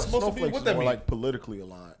that what that's supposed to be? Snowflakes What is that more mean? like politically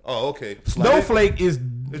aligned. Oh, okay. Snowflake is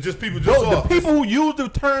It's just people just the off. people who use the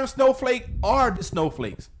term snowflake are the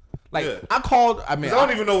snowflakes. Like Yeah. I called, I mean, I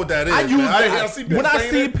don't even know what that is. I use man. that. I see people When I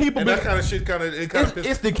saying see it, people, and that kind of shit,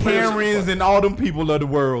 it's the Karens and all them people of the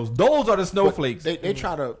world. Those are the snowflakes. They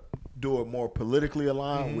try to do it more politically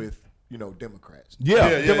aligned with, you know, Democrats. Yeah.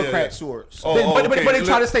 Democrats who are But they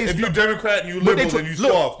try to say if you Democrat and you but they liberal tr- and you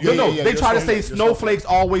look, soft, no, yeah, they you're try to snowflake, say you're snowflakes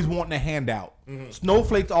always wanting a handout.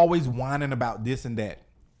 Snowflakes always whining about this and that.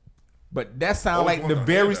 But that sounds Always like the wanting a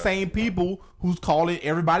very handout. same people who's calling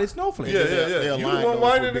everybody snowflakes. Yeah. They're You aligned the one those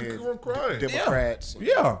whining with and being crying. Democrats.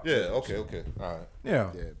 Yeah. Yeah. Okay. All right.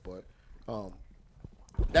 Yeah. Yeah, but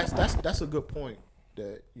that's a good point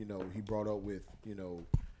that, you know, he brought up with, you know,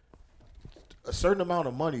 a certain amount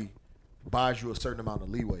of money buys you a certain amount of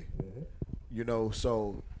leeway. You know,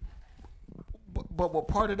 so but what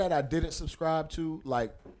part of that I didn't subscribe to,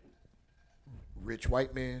 like rich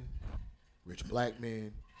white men, rich black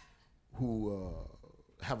men who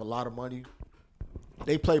have a lot of money,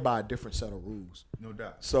 they play by a different set of rules. No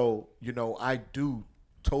doubt. So, you know, I do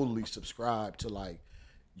totally subscribe to, like,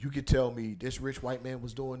 you could tell me this rich white man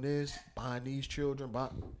was doing this, buying these children.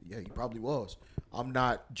 Yeah, he probably was. I'm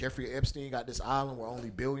not Jeffrey Epstein got this island where only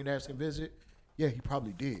billionaires can visit. Yeah, he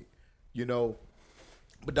probably did. You know,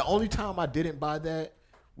 but the only time I didn't buy that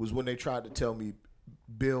was when they tried to tell me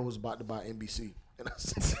Bill was about to buy NBC. And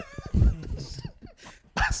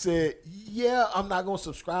I said, yeah, I'm not going to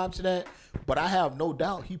subscribe to that. But I have no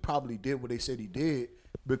doubt he probably did what they said he did,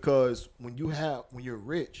 because when you're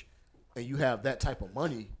rich and you have that type of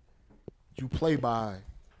money, you play by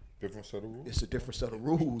Different set of rules. it's a different set of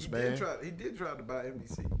rules, man. He did try to buy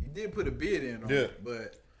NBC. He did put a bid in on Yeah. it,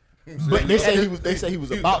 but But they say he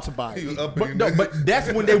was about to buy He was it. up But in no, but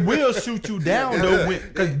that's when they will shoot you down though,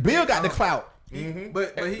 because Bill got the clout. but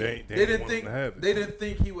he They they didn't want think him to have it. they didn't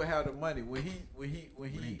think he would have the money when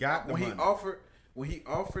he got the money. when he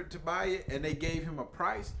offered to buy it and they gave him a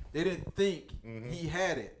price. They didn't think he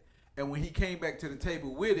had it, and when he came back to the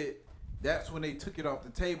table with it, that's when they took it off the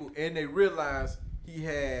table and they realized he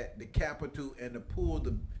had the capital and the pool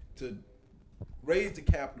to raise the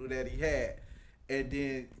capital that he had, and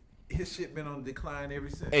then his shit been on decline ever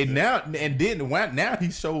since. And now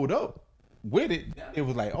he showed up with it. It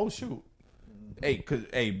was like, oh shoot,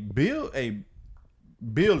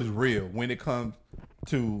 Bill is real when it comes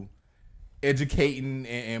to educating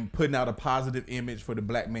and putting out a positive image for the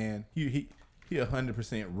black man. He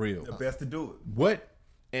 100% real. The best to do it. What?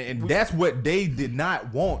 And that's what they did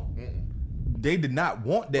not want. They did not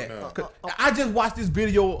want that. 'Cause I just watched this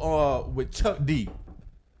video with Chuck D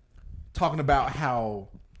talking about how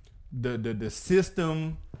the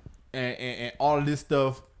system and all of this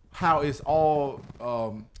stuff, how it's all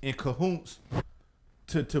in cahoots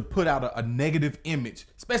to put out a negative image,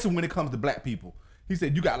 especially when it comes to black people. He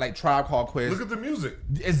said you got like Tribe Called Quest. Look at the music.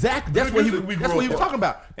 Exactly. That's Look what at he the music we that's grew what he up was on. talking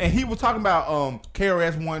about. And he was talking about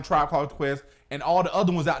KRS-One, Tribe Called Quest, and all the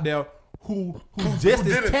other ones out there who's just as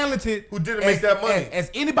didn't- talented who didn't make that money. as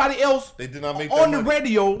anybody else. They did not make on that the money.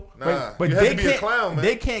 radio. Nah, but you had they to be a can't. clown, man.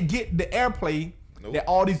 They can't get the airplay Nope. that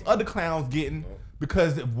all these other clowns getting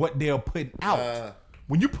because of what they're putting out. Nah.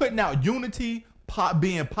 When you putting out unity,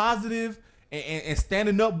 being positive, and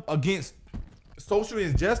standing up against social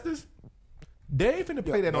injustice, they ain't finna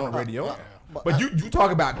play that on the radio. But you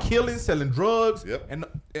talk about killing, selling drugs, Yep. and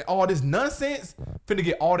all this nonsense, finna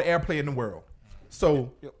get all the airplay in the world.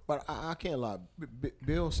 So Yeah, but I can't lie.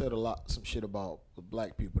 Bill said some shit about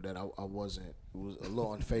black people that I wasn't. It was a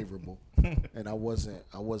little unfavorable, and I wasn't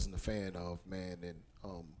a fan of, man. And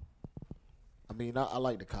I mean, I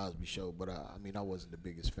like the Cosby Show, but I mean, I wasn't the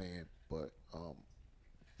biggest fan. But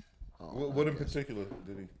What in particular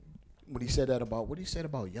did he? when he said that about what he said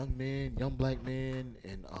about young men, young black men,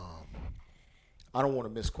 and I don't want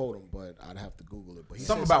to misquote him, but I'd have to Google it. But he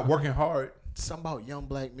Something said about working hard. something about young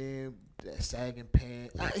black men, that sagging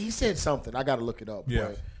pants. He said something. I got to look it up. Yeah.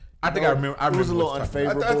 But, I think I remember. It was a little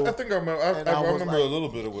unfavorable. I think I remember. And I was remember like, a little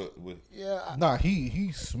bit of what. Yeah. Nah,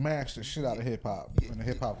 he smashed the shit out of hip hop and the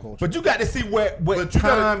hip hop culture. But you got to see what But you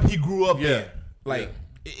time gotta- he grew up in. Like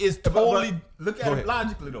it's totally. Look Go at it ahead.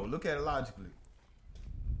 logically though. Look at it logically.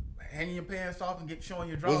 Hanging your pants off and showing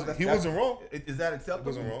your drawers. He wasn't wrong. Is that acceptable?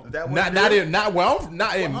 Wasn't wrong. Is that what Not it not is? in not well.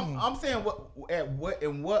 Not in. I'm saying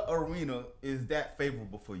in what arena is that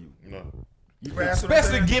favorable for you? No. You grasp what I'm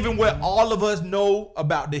Especially saying? given what all of us know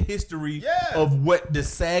about the history Yeah. of what the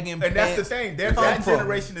sagging And that's the pants thing. come That from.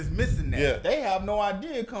 generation is missing that. Yeah. They have no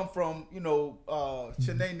idea it come from,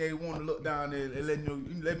 Shanae want to look down there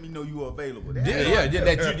and let me know you are available. They have no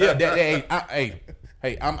idea.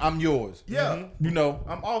 Hey, I'm yours. Yeah. You know.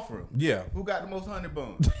 I'm offering. Yeah. Who got the most honey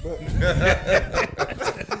buns?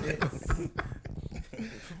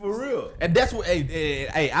 For real. And that's what.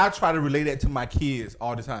 Hey, I try to relay that to my kids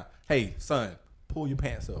all the time. Hey, son, pull your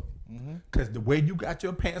pants up, because the way you got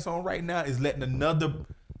your pants on right now is letting another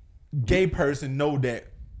gay person know that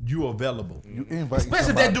you available. you invite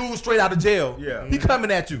Especially if that dude straight out of jail. Yeah. he coming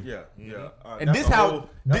at you. Yeah. And That's this a how whole-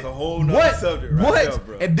 that's a whole nother what subject right what there,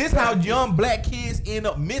 bro. and this how young black kids end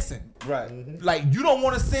up missing. Right. Like you don't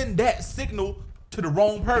want to send that signal to the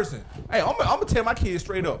wrong person. Hey, I'm gonna tell my kids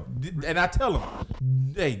straight up, and I tell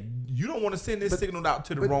them, hey, you don't want to send this signal out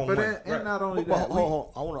to the wrong But one. and not only But that,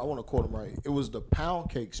 hold on. I want to quote him right. It was the pound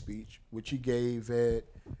cake speech which he gave at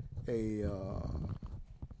a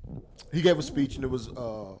speech, and it was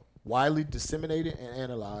widely disseminated and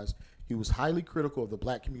analyzed. He was highly critical of the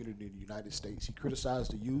black community in the United States. He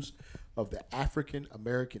criticized the use of the African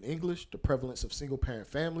American English, the prevalence of single parent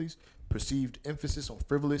families, perceived emphasis on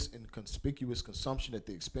frivolous and conspicuous consumption at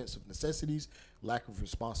the expense of necessities, lack of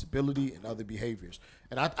responsibility, and other behaviors.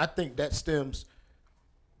 And I think that stems.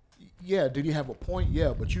 Yeah, did he have a point? Yeah,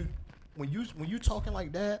 but when you talking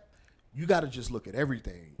like that, you got to just look at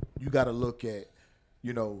everything. You got to look at,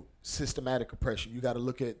 systematic oppression. You got to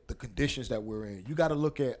look at the conditions that we're in. You got to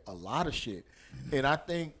look at a lot of shit. And I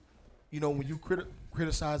think, when you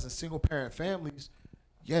criticizing single parent families,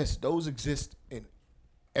 yes, those exist in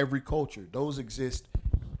every culture. Those exist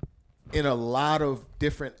in a lot of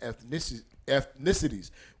different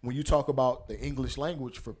ethnicities. When you talk about the English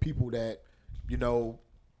language for people that,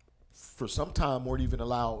 for some time weren't even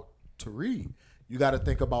allowed to read. You got to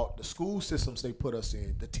think about the school systems they put us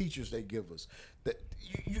in, the teachers they give us.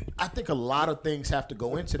 I think a lot of things have to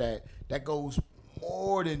go into that. That goes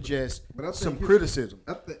more than just some criticism.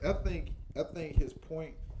 I think his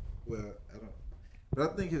point. Well, I don't. But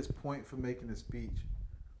I think his point for making the speech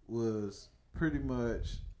was pretty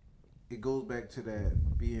much. It goes back to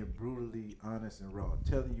that being brutally honest and raw,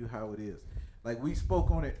 telling you how it is. Like we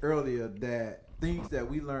spoke on it earlier, that things that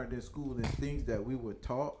we learned in school and things that we were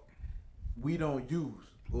taught, we don't use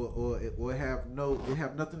or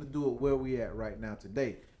have nothing to do with where we at right now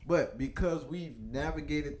today. But because we've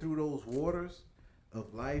navigated through those waters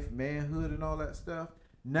of life, manhood, and all that stuff,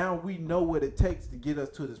 now we know what it takes to get us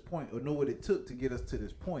to this point, or know what it took to get us to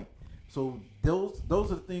this point. So those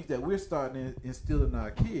are the things that we're starting to instill in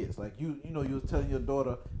our kids. Like you were telling your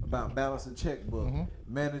daughter about balancing checkbook,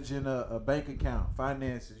 managing a bank account,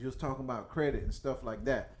 finances. You was talking about credit and stuff like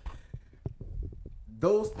that.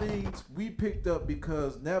 Those things we picked up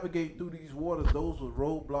because navigating through these waters, those were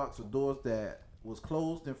roadblocks or doors that was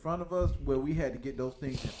closed in front of us, where we had to get those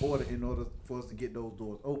things in order for us to get those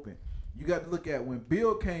doors open. You got to look at when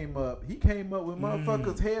Bill came up. He came up when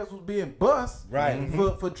motherfuckers' heads was being bust, Right.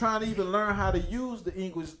 For trying to even learn how to use the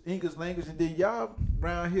English language, and then y'all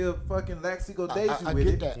around here fucking laxico-daisy I with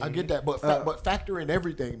get it. that. I get that. But but factor in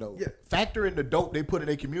everything though. Yeah. Factor in the dope they put in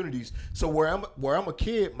their communities. So where I'm a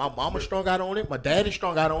kid, my mama strung out on it, my daddy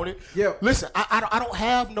strung out on it. Yeah. Listen, I don't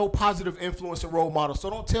have no positive influence and role model. So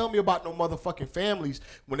don't tell me about no motherfucking families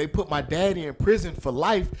when they put my daddy in prison for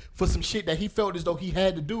life for some shit that he felt as though he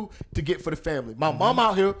had to do to get for the family. My mom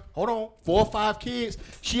out here, 4 or 5 kids,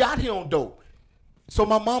 she out here on dope. So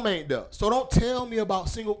my mom ain't there. So don't tell me about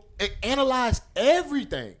analyze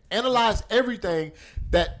everything. Analyze everything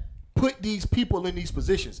that put these people in these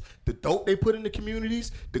positions. The dope they put in the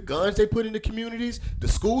communities, the guns they put in the communities, the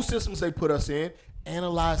school systems they put us in.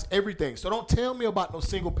 Analyze everything. So don't tell me about no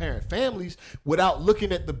single parent families without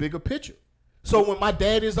looking at the bigger picture. So when my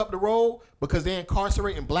dad is up the road because they're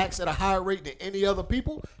incarcerating blacks at a higher rate than any other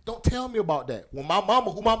people, don't tell me about that. When my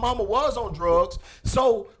mama was on drugs,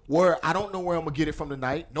 so where I don't know where I'm gonna get it from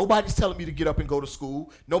tonight. Nobody's telling me to get up and go to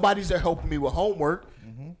school. Nobody's there helping me with homework.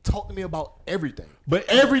 Talk to me about everything. But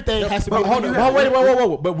everything has to be.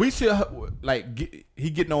 Wait. But we should he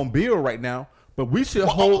getting on Bill right now. But we should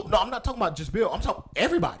hold. No, I'm not talking about just Bill. I'm talking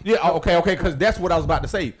everybody. Yeah. Okay. Because that's what I was about to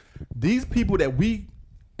say. These people that we.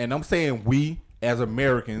 And I'm saying we as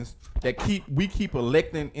Americans that we keep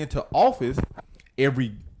electing into office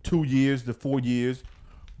every 2 years to 4 years,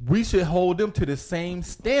 we should hold them to the same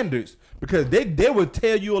standards because they will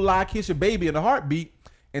tell you a lie, kiss your baby in a heartbeat,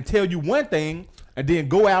 and tell you one thing, and then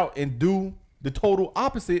go out and do the total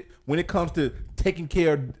opposite when it comes to taking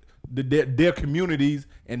care of their communities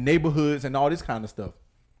and neighborhoods and all this kind of stuff.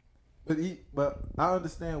 But I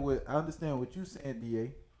understand what you're saying,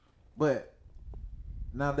 DA, but.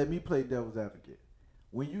 Now let me play devil's advocate.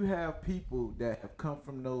 When you have people that have come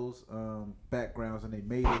from those backgrounds and they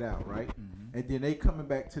made it out, right? Mm-hmm. And then they coming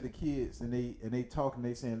back to the kids and they talking,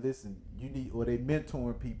 they saying, listen, you need, or they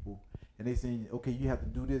mentoring people and they saying, okay, you have to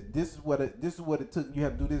do this. This is what it took. You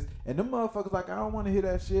have to do this. And them motherfuckers like, I don't want to hear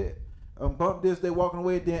that shit. Bump this. They walking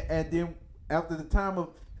away. Then after the time of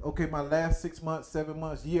my last 6 months, 7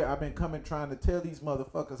 months, year, I've been coming trying to tell these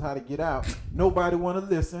motherfuckers how to get out. Nobody want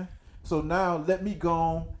to listen. So now let me go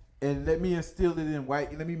on and let me instill it in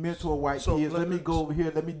white. Let me mentor white kids. Let me go over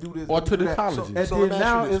here. Let me do this. Or to the colleges. And then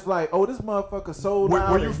now it's like, oh, this motherfucker sold out.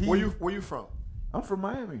 Where you from? I'm from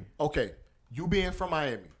Miami. Okay, you being from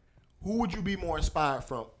Miami, who would you be more inspired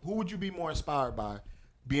from? Who would you be more inspired by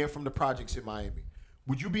being from the projects in Miami?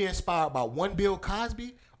 Would you be inspired by one Bill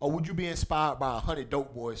Cosby, or would you be inspired by 100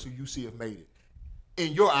 dope boys who you see have made it?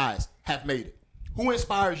 In your eyes, have made it. Who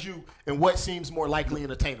inspires you, and what seems more likely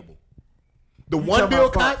and attainable? The one Bill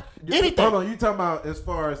Cosby, anything. Hold on, you talking about as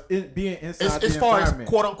far as being inside as far as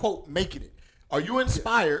quote unquote making it. Are you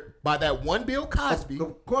inspired by that one Bill Cosby?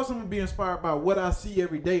 Of course, I'm gonna be inspired by what I see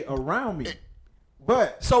every day around me.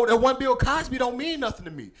 But so the one Bill Cosby don't mean nothing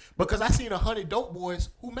to me because I seen 100 dope boys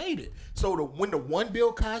who made it. So when the one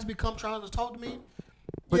Bill Cosby come trying to talk to me,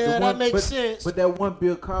 that makes sense. But that one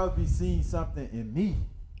Bill Cosby seen something in me.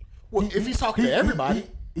 Well, if he's talking to everybody,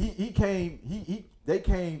 they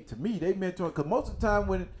came to me. They mentored because most of the time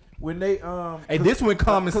when they Hey, this when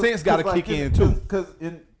common sense got to kick in too.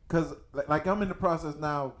 Because like I'm in the process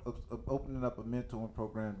now of opening up a mentoring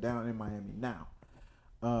program down in Miami now,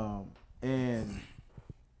 and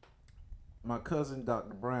my cousin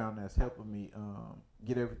Dr. Brown that's helping me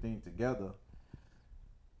get everything together.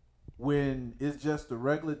 When it's just the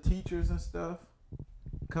regular teachers and stuff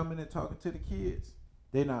coming and talking to the kids,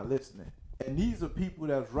 they're not listening. And these are people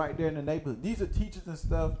that's right there in the neighborhood. These are teachers and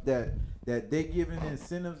stuff that they're giving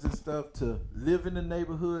incentives and stuff to live in the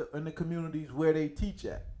neighborhood in the communities where they teach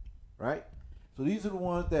at, right? So these are the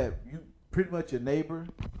ones that you pretty much your neighbor,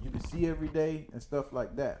 you can see every day and stuff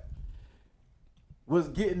like that. What's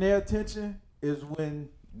getting their attention is when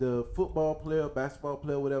the football player, basketball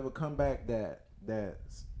player, whatever, come back that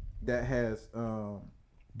has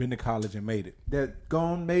been to college and made it. That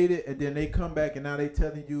made it, and then they come back and now they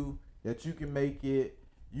telling you that you can make it,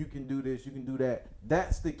 you can do this, you can do that.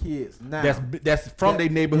 That's the kids now. That's from their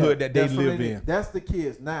neighborhood that they live in. That's the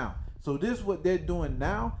kids now. So this is what they're doing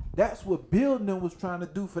now. That's what Bill and them was trying to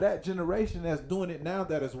do for that generation that's doing it now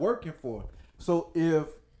that is working for. So if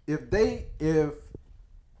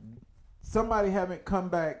somebody haven't come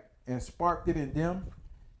back and sparked it in them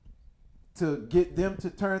to get them to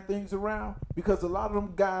turn things around, because a lot of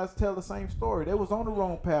them guys tell the same story. They was on the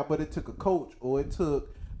wrong path, but it took a coach or it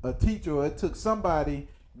took a teacher or it took somebody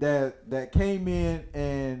that came in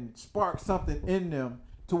and sparked something in them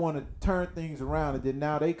to want to turn things around, and then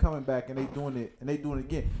now they coming back and they doing it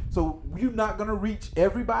again. So you're not gonna reach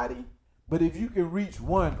everybody, but if you can reach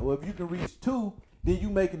one or if you can reach two, then you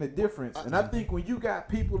making a difference. And I think when you got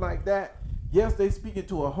people like that, yes, they speaking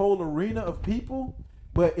to a whole arena of people,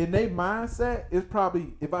 but in their mindset, it's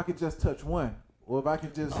probably if I could just touch one or if I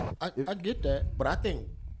could just. I get that, but I think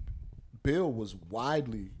Bill was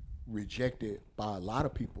widely rejected by a lot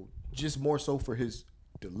of people, just more so for his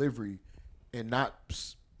delivery and not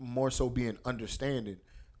more so being understanding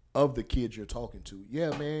of the kids you're talking to.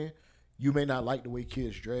 Yeah, man, you may not like the way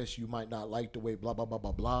kids dress, you might not like the way blah, blah, blah,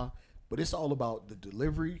 blah, blah, but it's all about the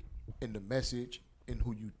delivery and the message and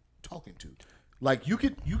who you talking to. Like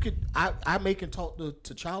I may can talk to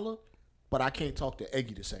T'Challa, but I can't talk to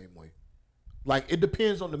Eggy the same way. Like it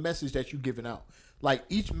depends on the message that you're giving out. Like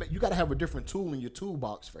you got to have a different tool in your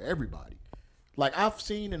toolbox for everybody. Like I've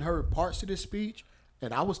seen and heard parts of this speech.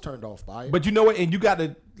 and I was turned off by it. But you know what? And you got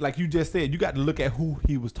to, like you just said, you got to look at who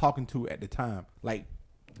he was talking to at the time, like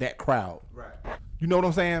that crowd. Right. You know what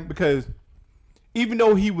I'm saying? Because even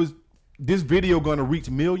though this video gonna reach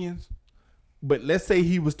millions, but let's say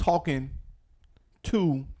he was talking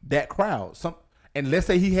to that crowd, and let's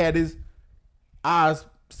say he had his eyes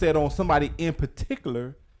set on somebody in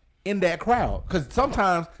particular in that crowd, because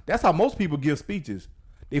sometimes that's how most people give speeches.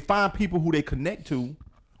 They find people who they connect to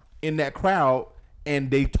in that crowd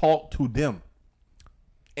and they talk to them.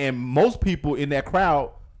 And most people in that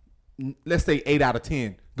crowd, let's say 8 out of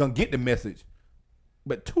 10, gonna get the message,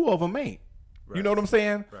 but 2 of them ain't. Right. You know what I'm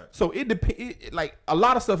saying? Right. So it depends. Like a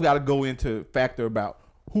lot of stuff got to go into factor about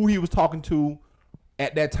who he was talking to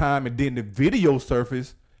at that time, and then the video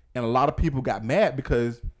surfaced, and a lot of people got mad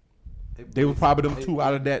because they were probably them 2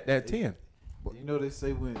 out of that 10. You know they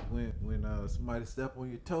say when somebody step on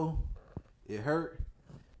your toe, it hurt.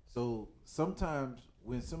 So sometimes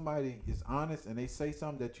when somebody is honest and they say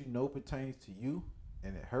something that you know pertains to you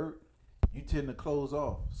and it hurt, you tend to close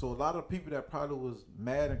off. So a lot of people that probably was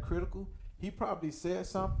mad and critical, he probably said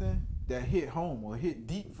something that hit home or hit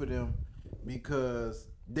deep for them because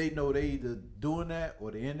they know they either doing that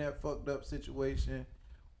or they in that fucked up situation,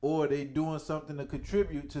 or they doing something to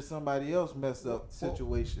contribute to somebody else messed up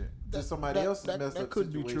situation. That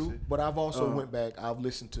could be true. But I've also went back. I've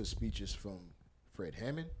listened to speeches from Fred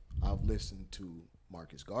Hammond. I've listened to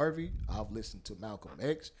Marcus Garvey. I've listened to Malcolm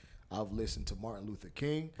X. I've listened to Martin Luther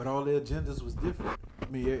King. But all their agendas was different. I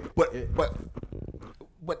mean,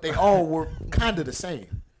 but they all were kind of the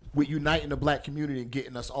same, with uniting the black community and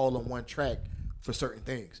getting us all on one track for certain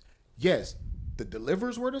things. Yes, the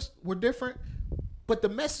delivers were different, but the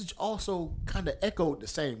message also kind of echoed the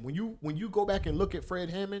same. When you go back and look at Fred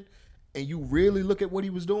Hammond and you really look at what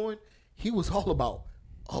he was doing, he was all about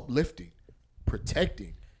uplifting,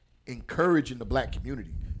 protecting, encouraging the black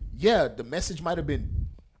community. Yeah, the message might have been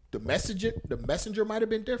the messenger might have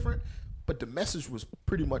been different, but the message was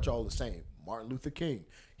pretty much all the same. Martin Luther King,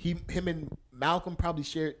 him and Malcolm probably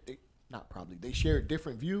shared, they shared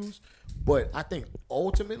different views, but I think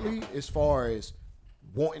ultimately, as far as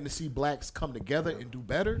wanting to see blacks come together and do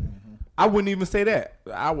better, I wouldn't even say that.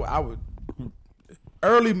 I would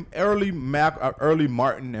early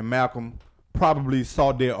Martin and Malcolm probably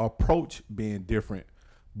saw their approach being different,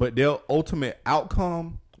 but their ultimate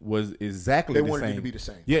outcome was exactly the same. They wanted it to be the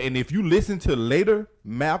same. Yeah, and if you listen to later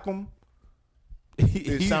Malcolm,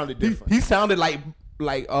 it sounded different. He sounded like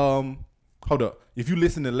hold up. If you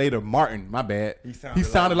listen to later Martin, my bad. He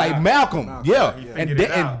sounded like Malcolm. Yeah.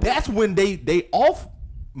 And that's when they off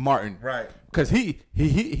Martin. Right. Cuz he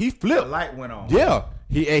flipped. The light went on. Yeah.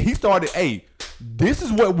 He started, hey, this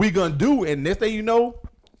is what we going to do, and next thing you know,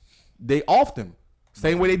 they offed him.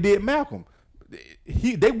 Same way they did Malcolm.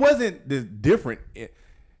 They wasn't this different.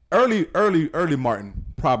 Early Martin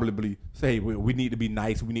probably say we need to be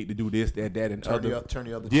nice, we need to do this, that, and turn other.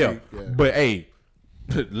 the other yeah. cheek. Yeah. But hey,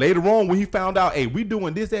 later on when he found out, hey, we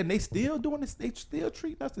doing this, that, and they still doing this, they still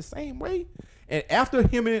treating us the same way. And after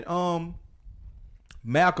him and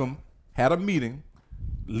Malcolm had a meeting,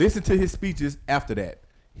 listen to his speeches after that.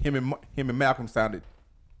 Him and Malcolm sounded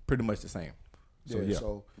pretty much the same. So yeah.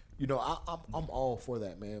 So I'm all for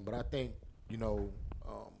that, man. But I think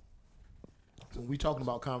when we talking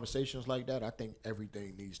about conversations like that, I think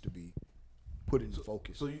everything needs to be put into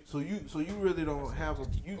focus. So you really don't have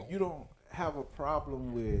you don't have a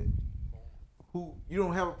problem with you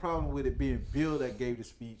don't have a problem with it being Bill that gave the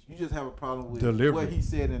speech. You just have a problem with what he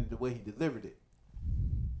said and the way he delivered it.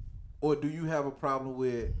 Or do you have a problem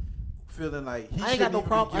with feeling like I ain't got no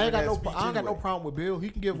problem with Bill. He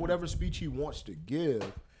can give whatever speech he wants to give.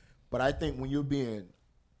 But I think when you're being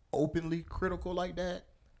openly critical like that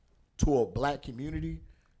to a black community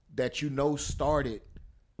that started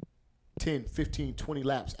 10, 15, 20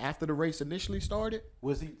 laps after the race initially started.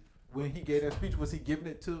 Was he, when he gave that speech, was he giving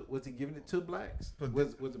it to blacks?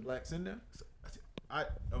 Was the blacks in there? I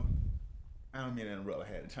don't mean to interrupt.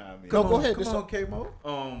 I had to chime in. Go ahead. Come on, K-Mo.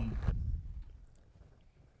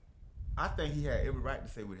 I think he had every right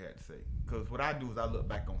to say what he had to say. Because what I do is I look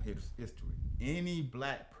back on his history. Any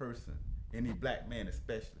black person, any black man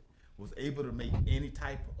especially, was able to make any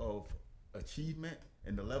type of achievement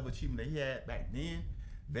and the level of achievement that he had back then.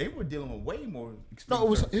 They were dealing with way more extreme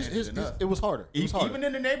circumstances than us. It was harder. Even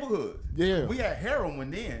in the neighborhoods. Yeah. We had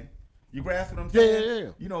heroin then. You grasp what I'm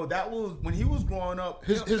saying? Yeah. That was when he was growing up.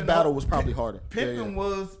 His battle was probably harder. Pimping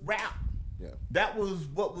was rap. Yeah. That was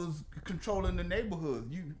what was controlling the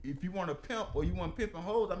neighborhood. If you want to pimp or you want pimping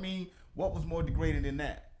hoes, what was more degrading than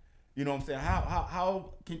that? You know what I'm saying?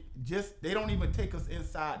 How can they don't even take us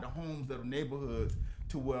inside the homes of the neighborhoods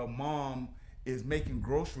to where mom is making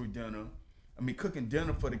grocery dinner. I mean, cooking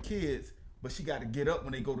dinner for the kids, but she got to get up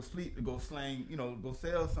when they go to sleep to go slang, go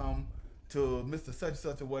sell something to Mr. Such and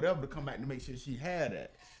Such or whatever to come back to make sure she had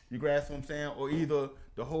that. You grasp what I'm saying? Or either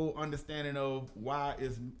the whole understanding of why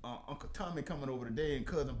is Uncle Tommy coming over today and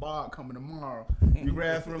Cousin Bob coming tomorrow. You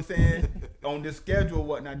grasp what I'm saying? On this schedule or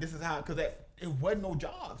whatnot. This is how, because it wasn't no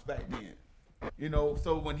jobs back then.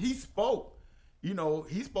 So when he spoke,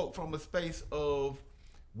 he spoke from a space of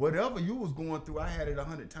whatever you was going through, I had it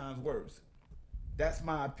 100 times worse. That's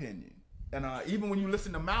my opinion. And even when you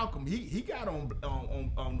listen to Malcolm, he got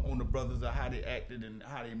on the brothers of how they acted and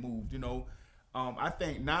how they moved. I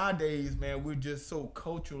think nowadays, man, we're just so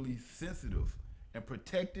culturally sensitive and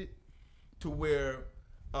protected to where,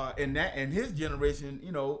 in his generation,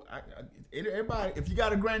 everybody, if you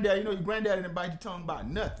got a granddad, your granddad didn't bite your tongue about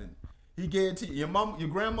nothing. He gave it to you. Your mom, your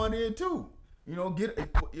grandma did too.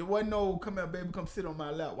 It wasn't no come here, baby, come sit on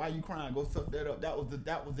my lap. Why you crying? Go suck that up. That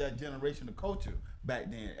was that generation of culture back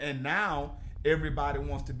then. And now everybody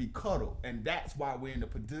wants to be cuddled, and that's why we're in the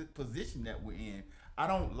position that we're in. I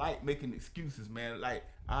don't like making excuses, man. Like,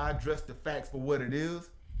 I address the facts for what it is.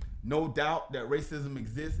 No doubt that racism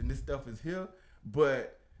exists and this stuff is here,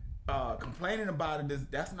 but complaining about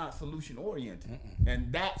it that's not solution oriented,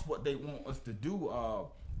 and that's what they want us to do.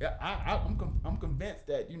 I'm convinced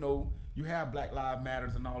that you have Black Lives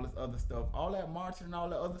Matters and all this other stuff, all that marching and all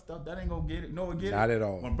that other stuff. That ain't gonna get it. No, get it. Not at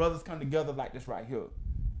all. When brothers come together like this right here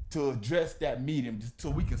to address that medium, just so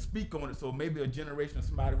we can speak on it. So maybe a generation of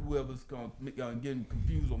somebody, whoever's getting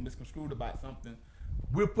confused or misconstrued about something,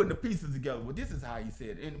 we're putting the pieces together. Well, this is how he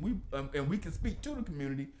said it, and we can speak to the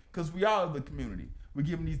community because we are the community. We're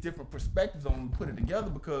giving these different perspectives on. We put it together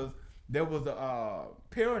because there was a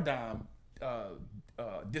paradigm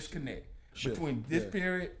disconnect between this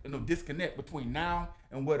period, disconnect between now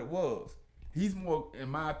and what it was. He's more, in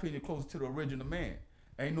my opinion, closer to the original man.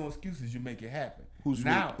 Ain't no excuses. You make it happen. Who's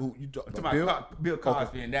now? Who you talking about? Bill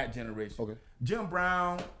Cosby in that generation. Okay. Jim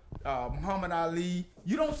Brown, Muhammad Ali.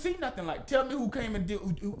 You don't see nothing like. Tell me who came and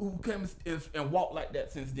and walked like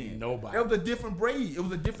that since then. Nobody. It was a different breed. It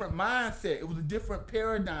was a different mindset. It was a different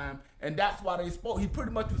paradigm, and that's why they spoke. He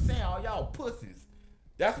pretty much was saying, "All y'all pussies."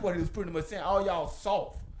 That's what he was pretty much saying. All y'all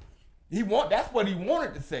soft. That's what he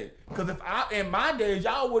wanted to say. Because in my days,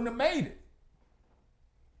 y'all wouldn't have made it.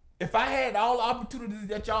 If I had all the opportunities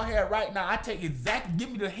that y'all had right now, I take exactly,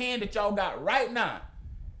 give me the hand that y'all got right now.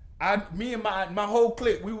 Me and my whole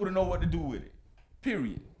clique, we wouldn't know what to do with it.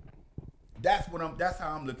 Period. That's how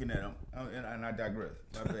I'm looking at him. And I digress.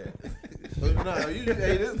 My bad.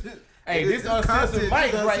 This uncensored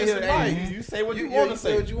mic right here. Hey, you say what you want to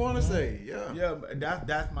say. Say what you want to say. Yeah. Yeah,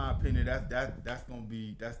 that's my opinion. That's gonna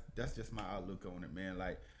be that's just my outlook on it, man.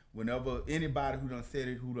 Like, whenever anybody who done said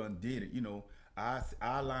it, who done did it,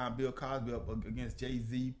 I line Bill Cosby up against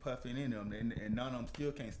Jay-Z, Puffy, and any of them, and none of them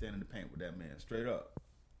still can't stand in the paint with that man, straight up.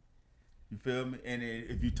 You feel me? And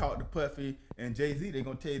if you talk to Puffy and Jay-Z, they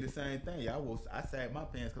gonna tell you the same thing. I sag my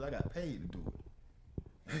pants because I got paid to do it.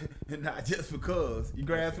 And not just because. You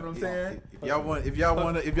grasp what I'm saying? If y'all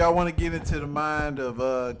want to get into the mind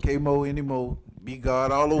of K-Mo anymore, be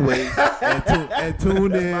God all the way, and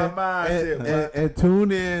tune in and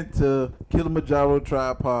tune in to Kilimanjaro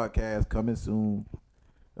Tribe podcast coming soon.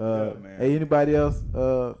 Hey, anybody else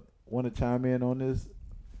want to chime in on this?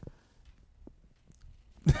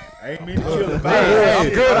 I ain't mean to kill the vibe. I'm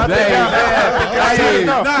good. I think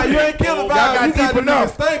Nah, you ain't kill the vibe. You got deep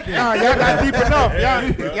enough. Nah, y'all got deep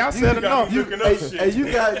enough. Y'all said enough. Hey,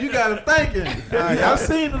 you got him thinking. Y'all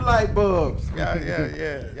seen the light bulbs.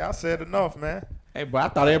 Yeah. Y'all said enough, man. Hey, but I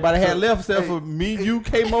thought everybody had left except for me, you,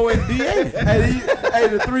 K-Mo, and DA. hey,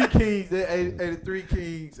 the Three Kings. The Three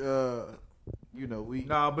Kings. We.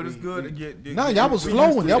 Nah, but it's good to get. Y'all was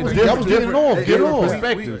flowing. Y'all was getting on. Get on.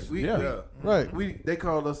 Perspectives. Right. They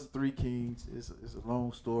called us the Three Kings. It's a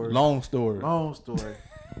long story. Long story.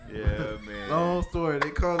 Yeah, man. Long story. They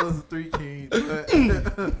called us the Three Kings.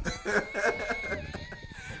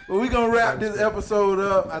 Well, we gonna wrap this episode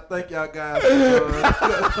up. I thank y'all guys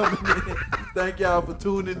for coming in. Thank y'all for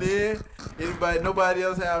tuning in. Nobody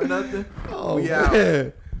else have nothing? Oh, we out.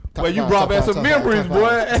 Man. Well, you brought back some memories,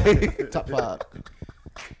 boy. Top 5.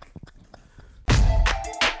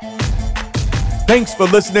 Thanks for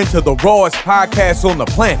listening to the rawest podcast on the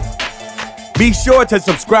planet. Be sure to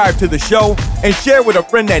subscribe to the show and share with a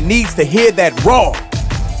friend that needs to hear that raw.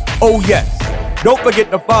 Oh yes, don't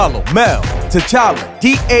forget to follow Mel, T'Challa,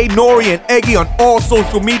 D.A., Nori, and Eggy on all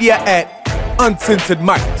social media at Uncensored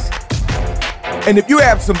Mics. And if you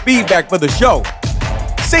have some feedback for the show,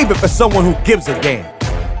 save it for someone who gives a damn.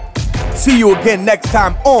 See you again next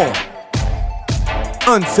time on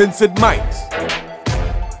Uncensored Mics.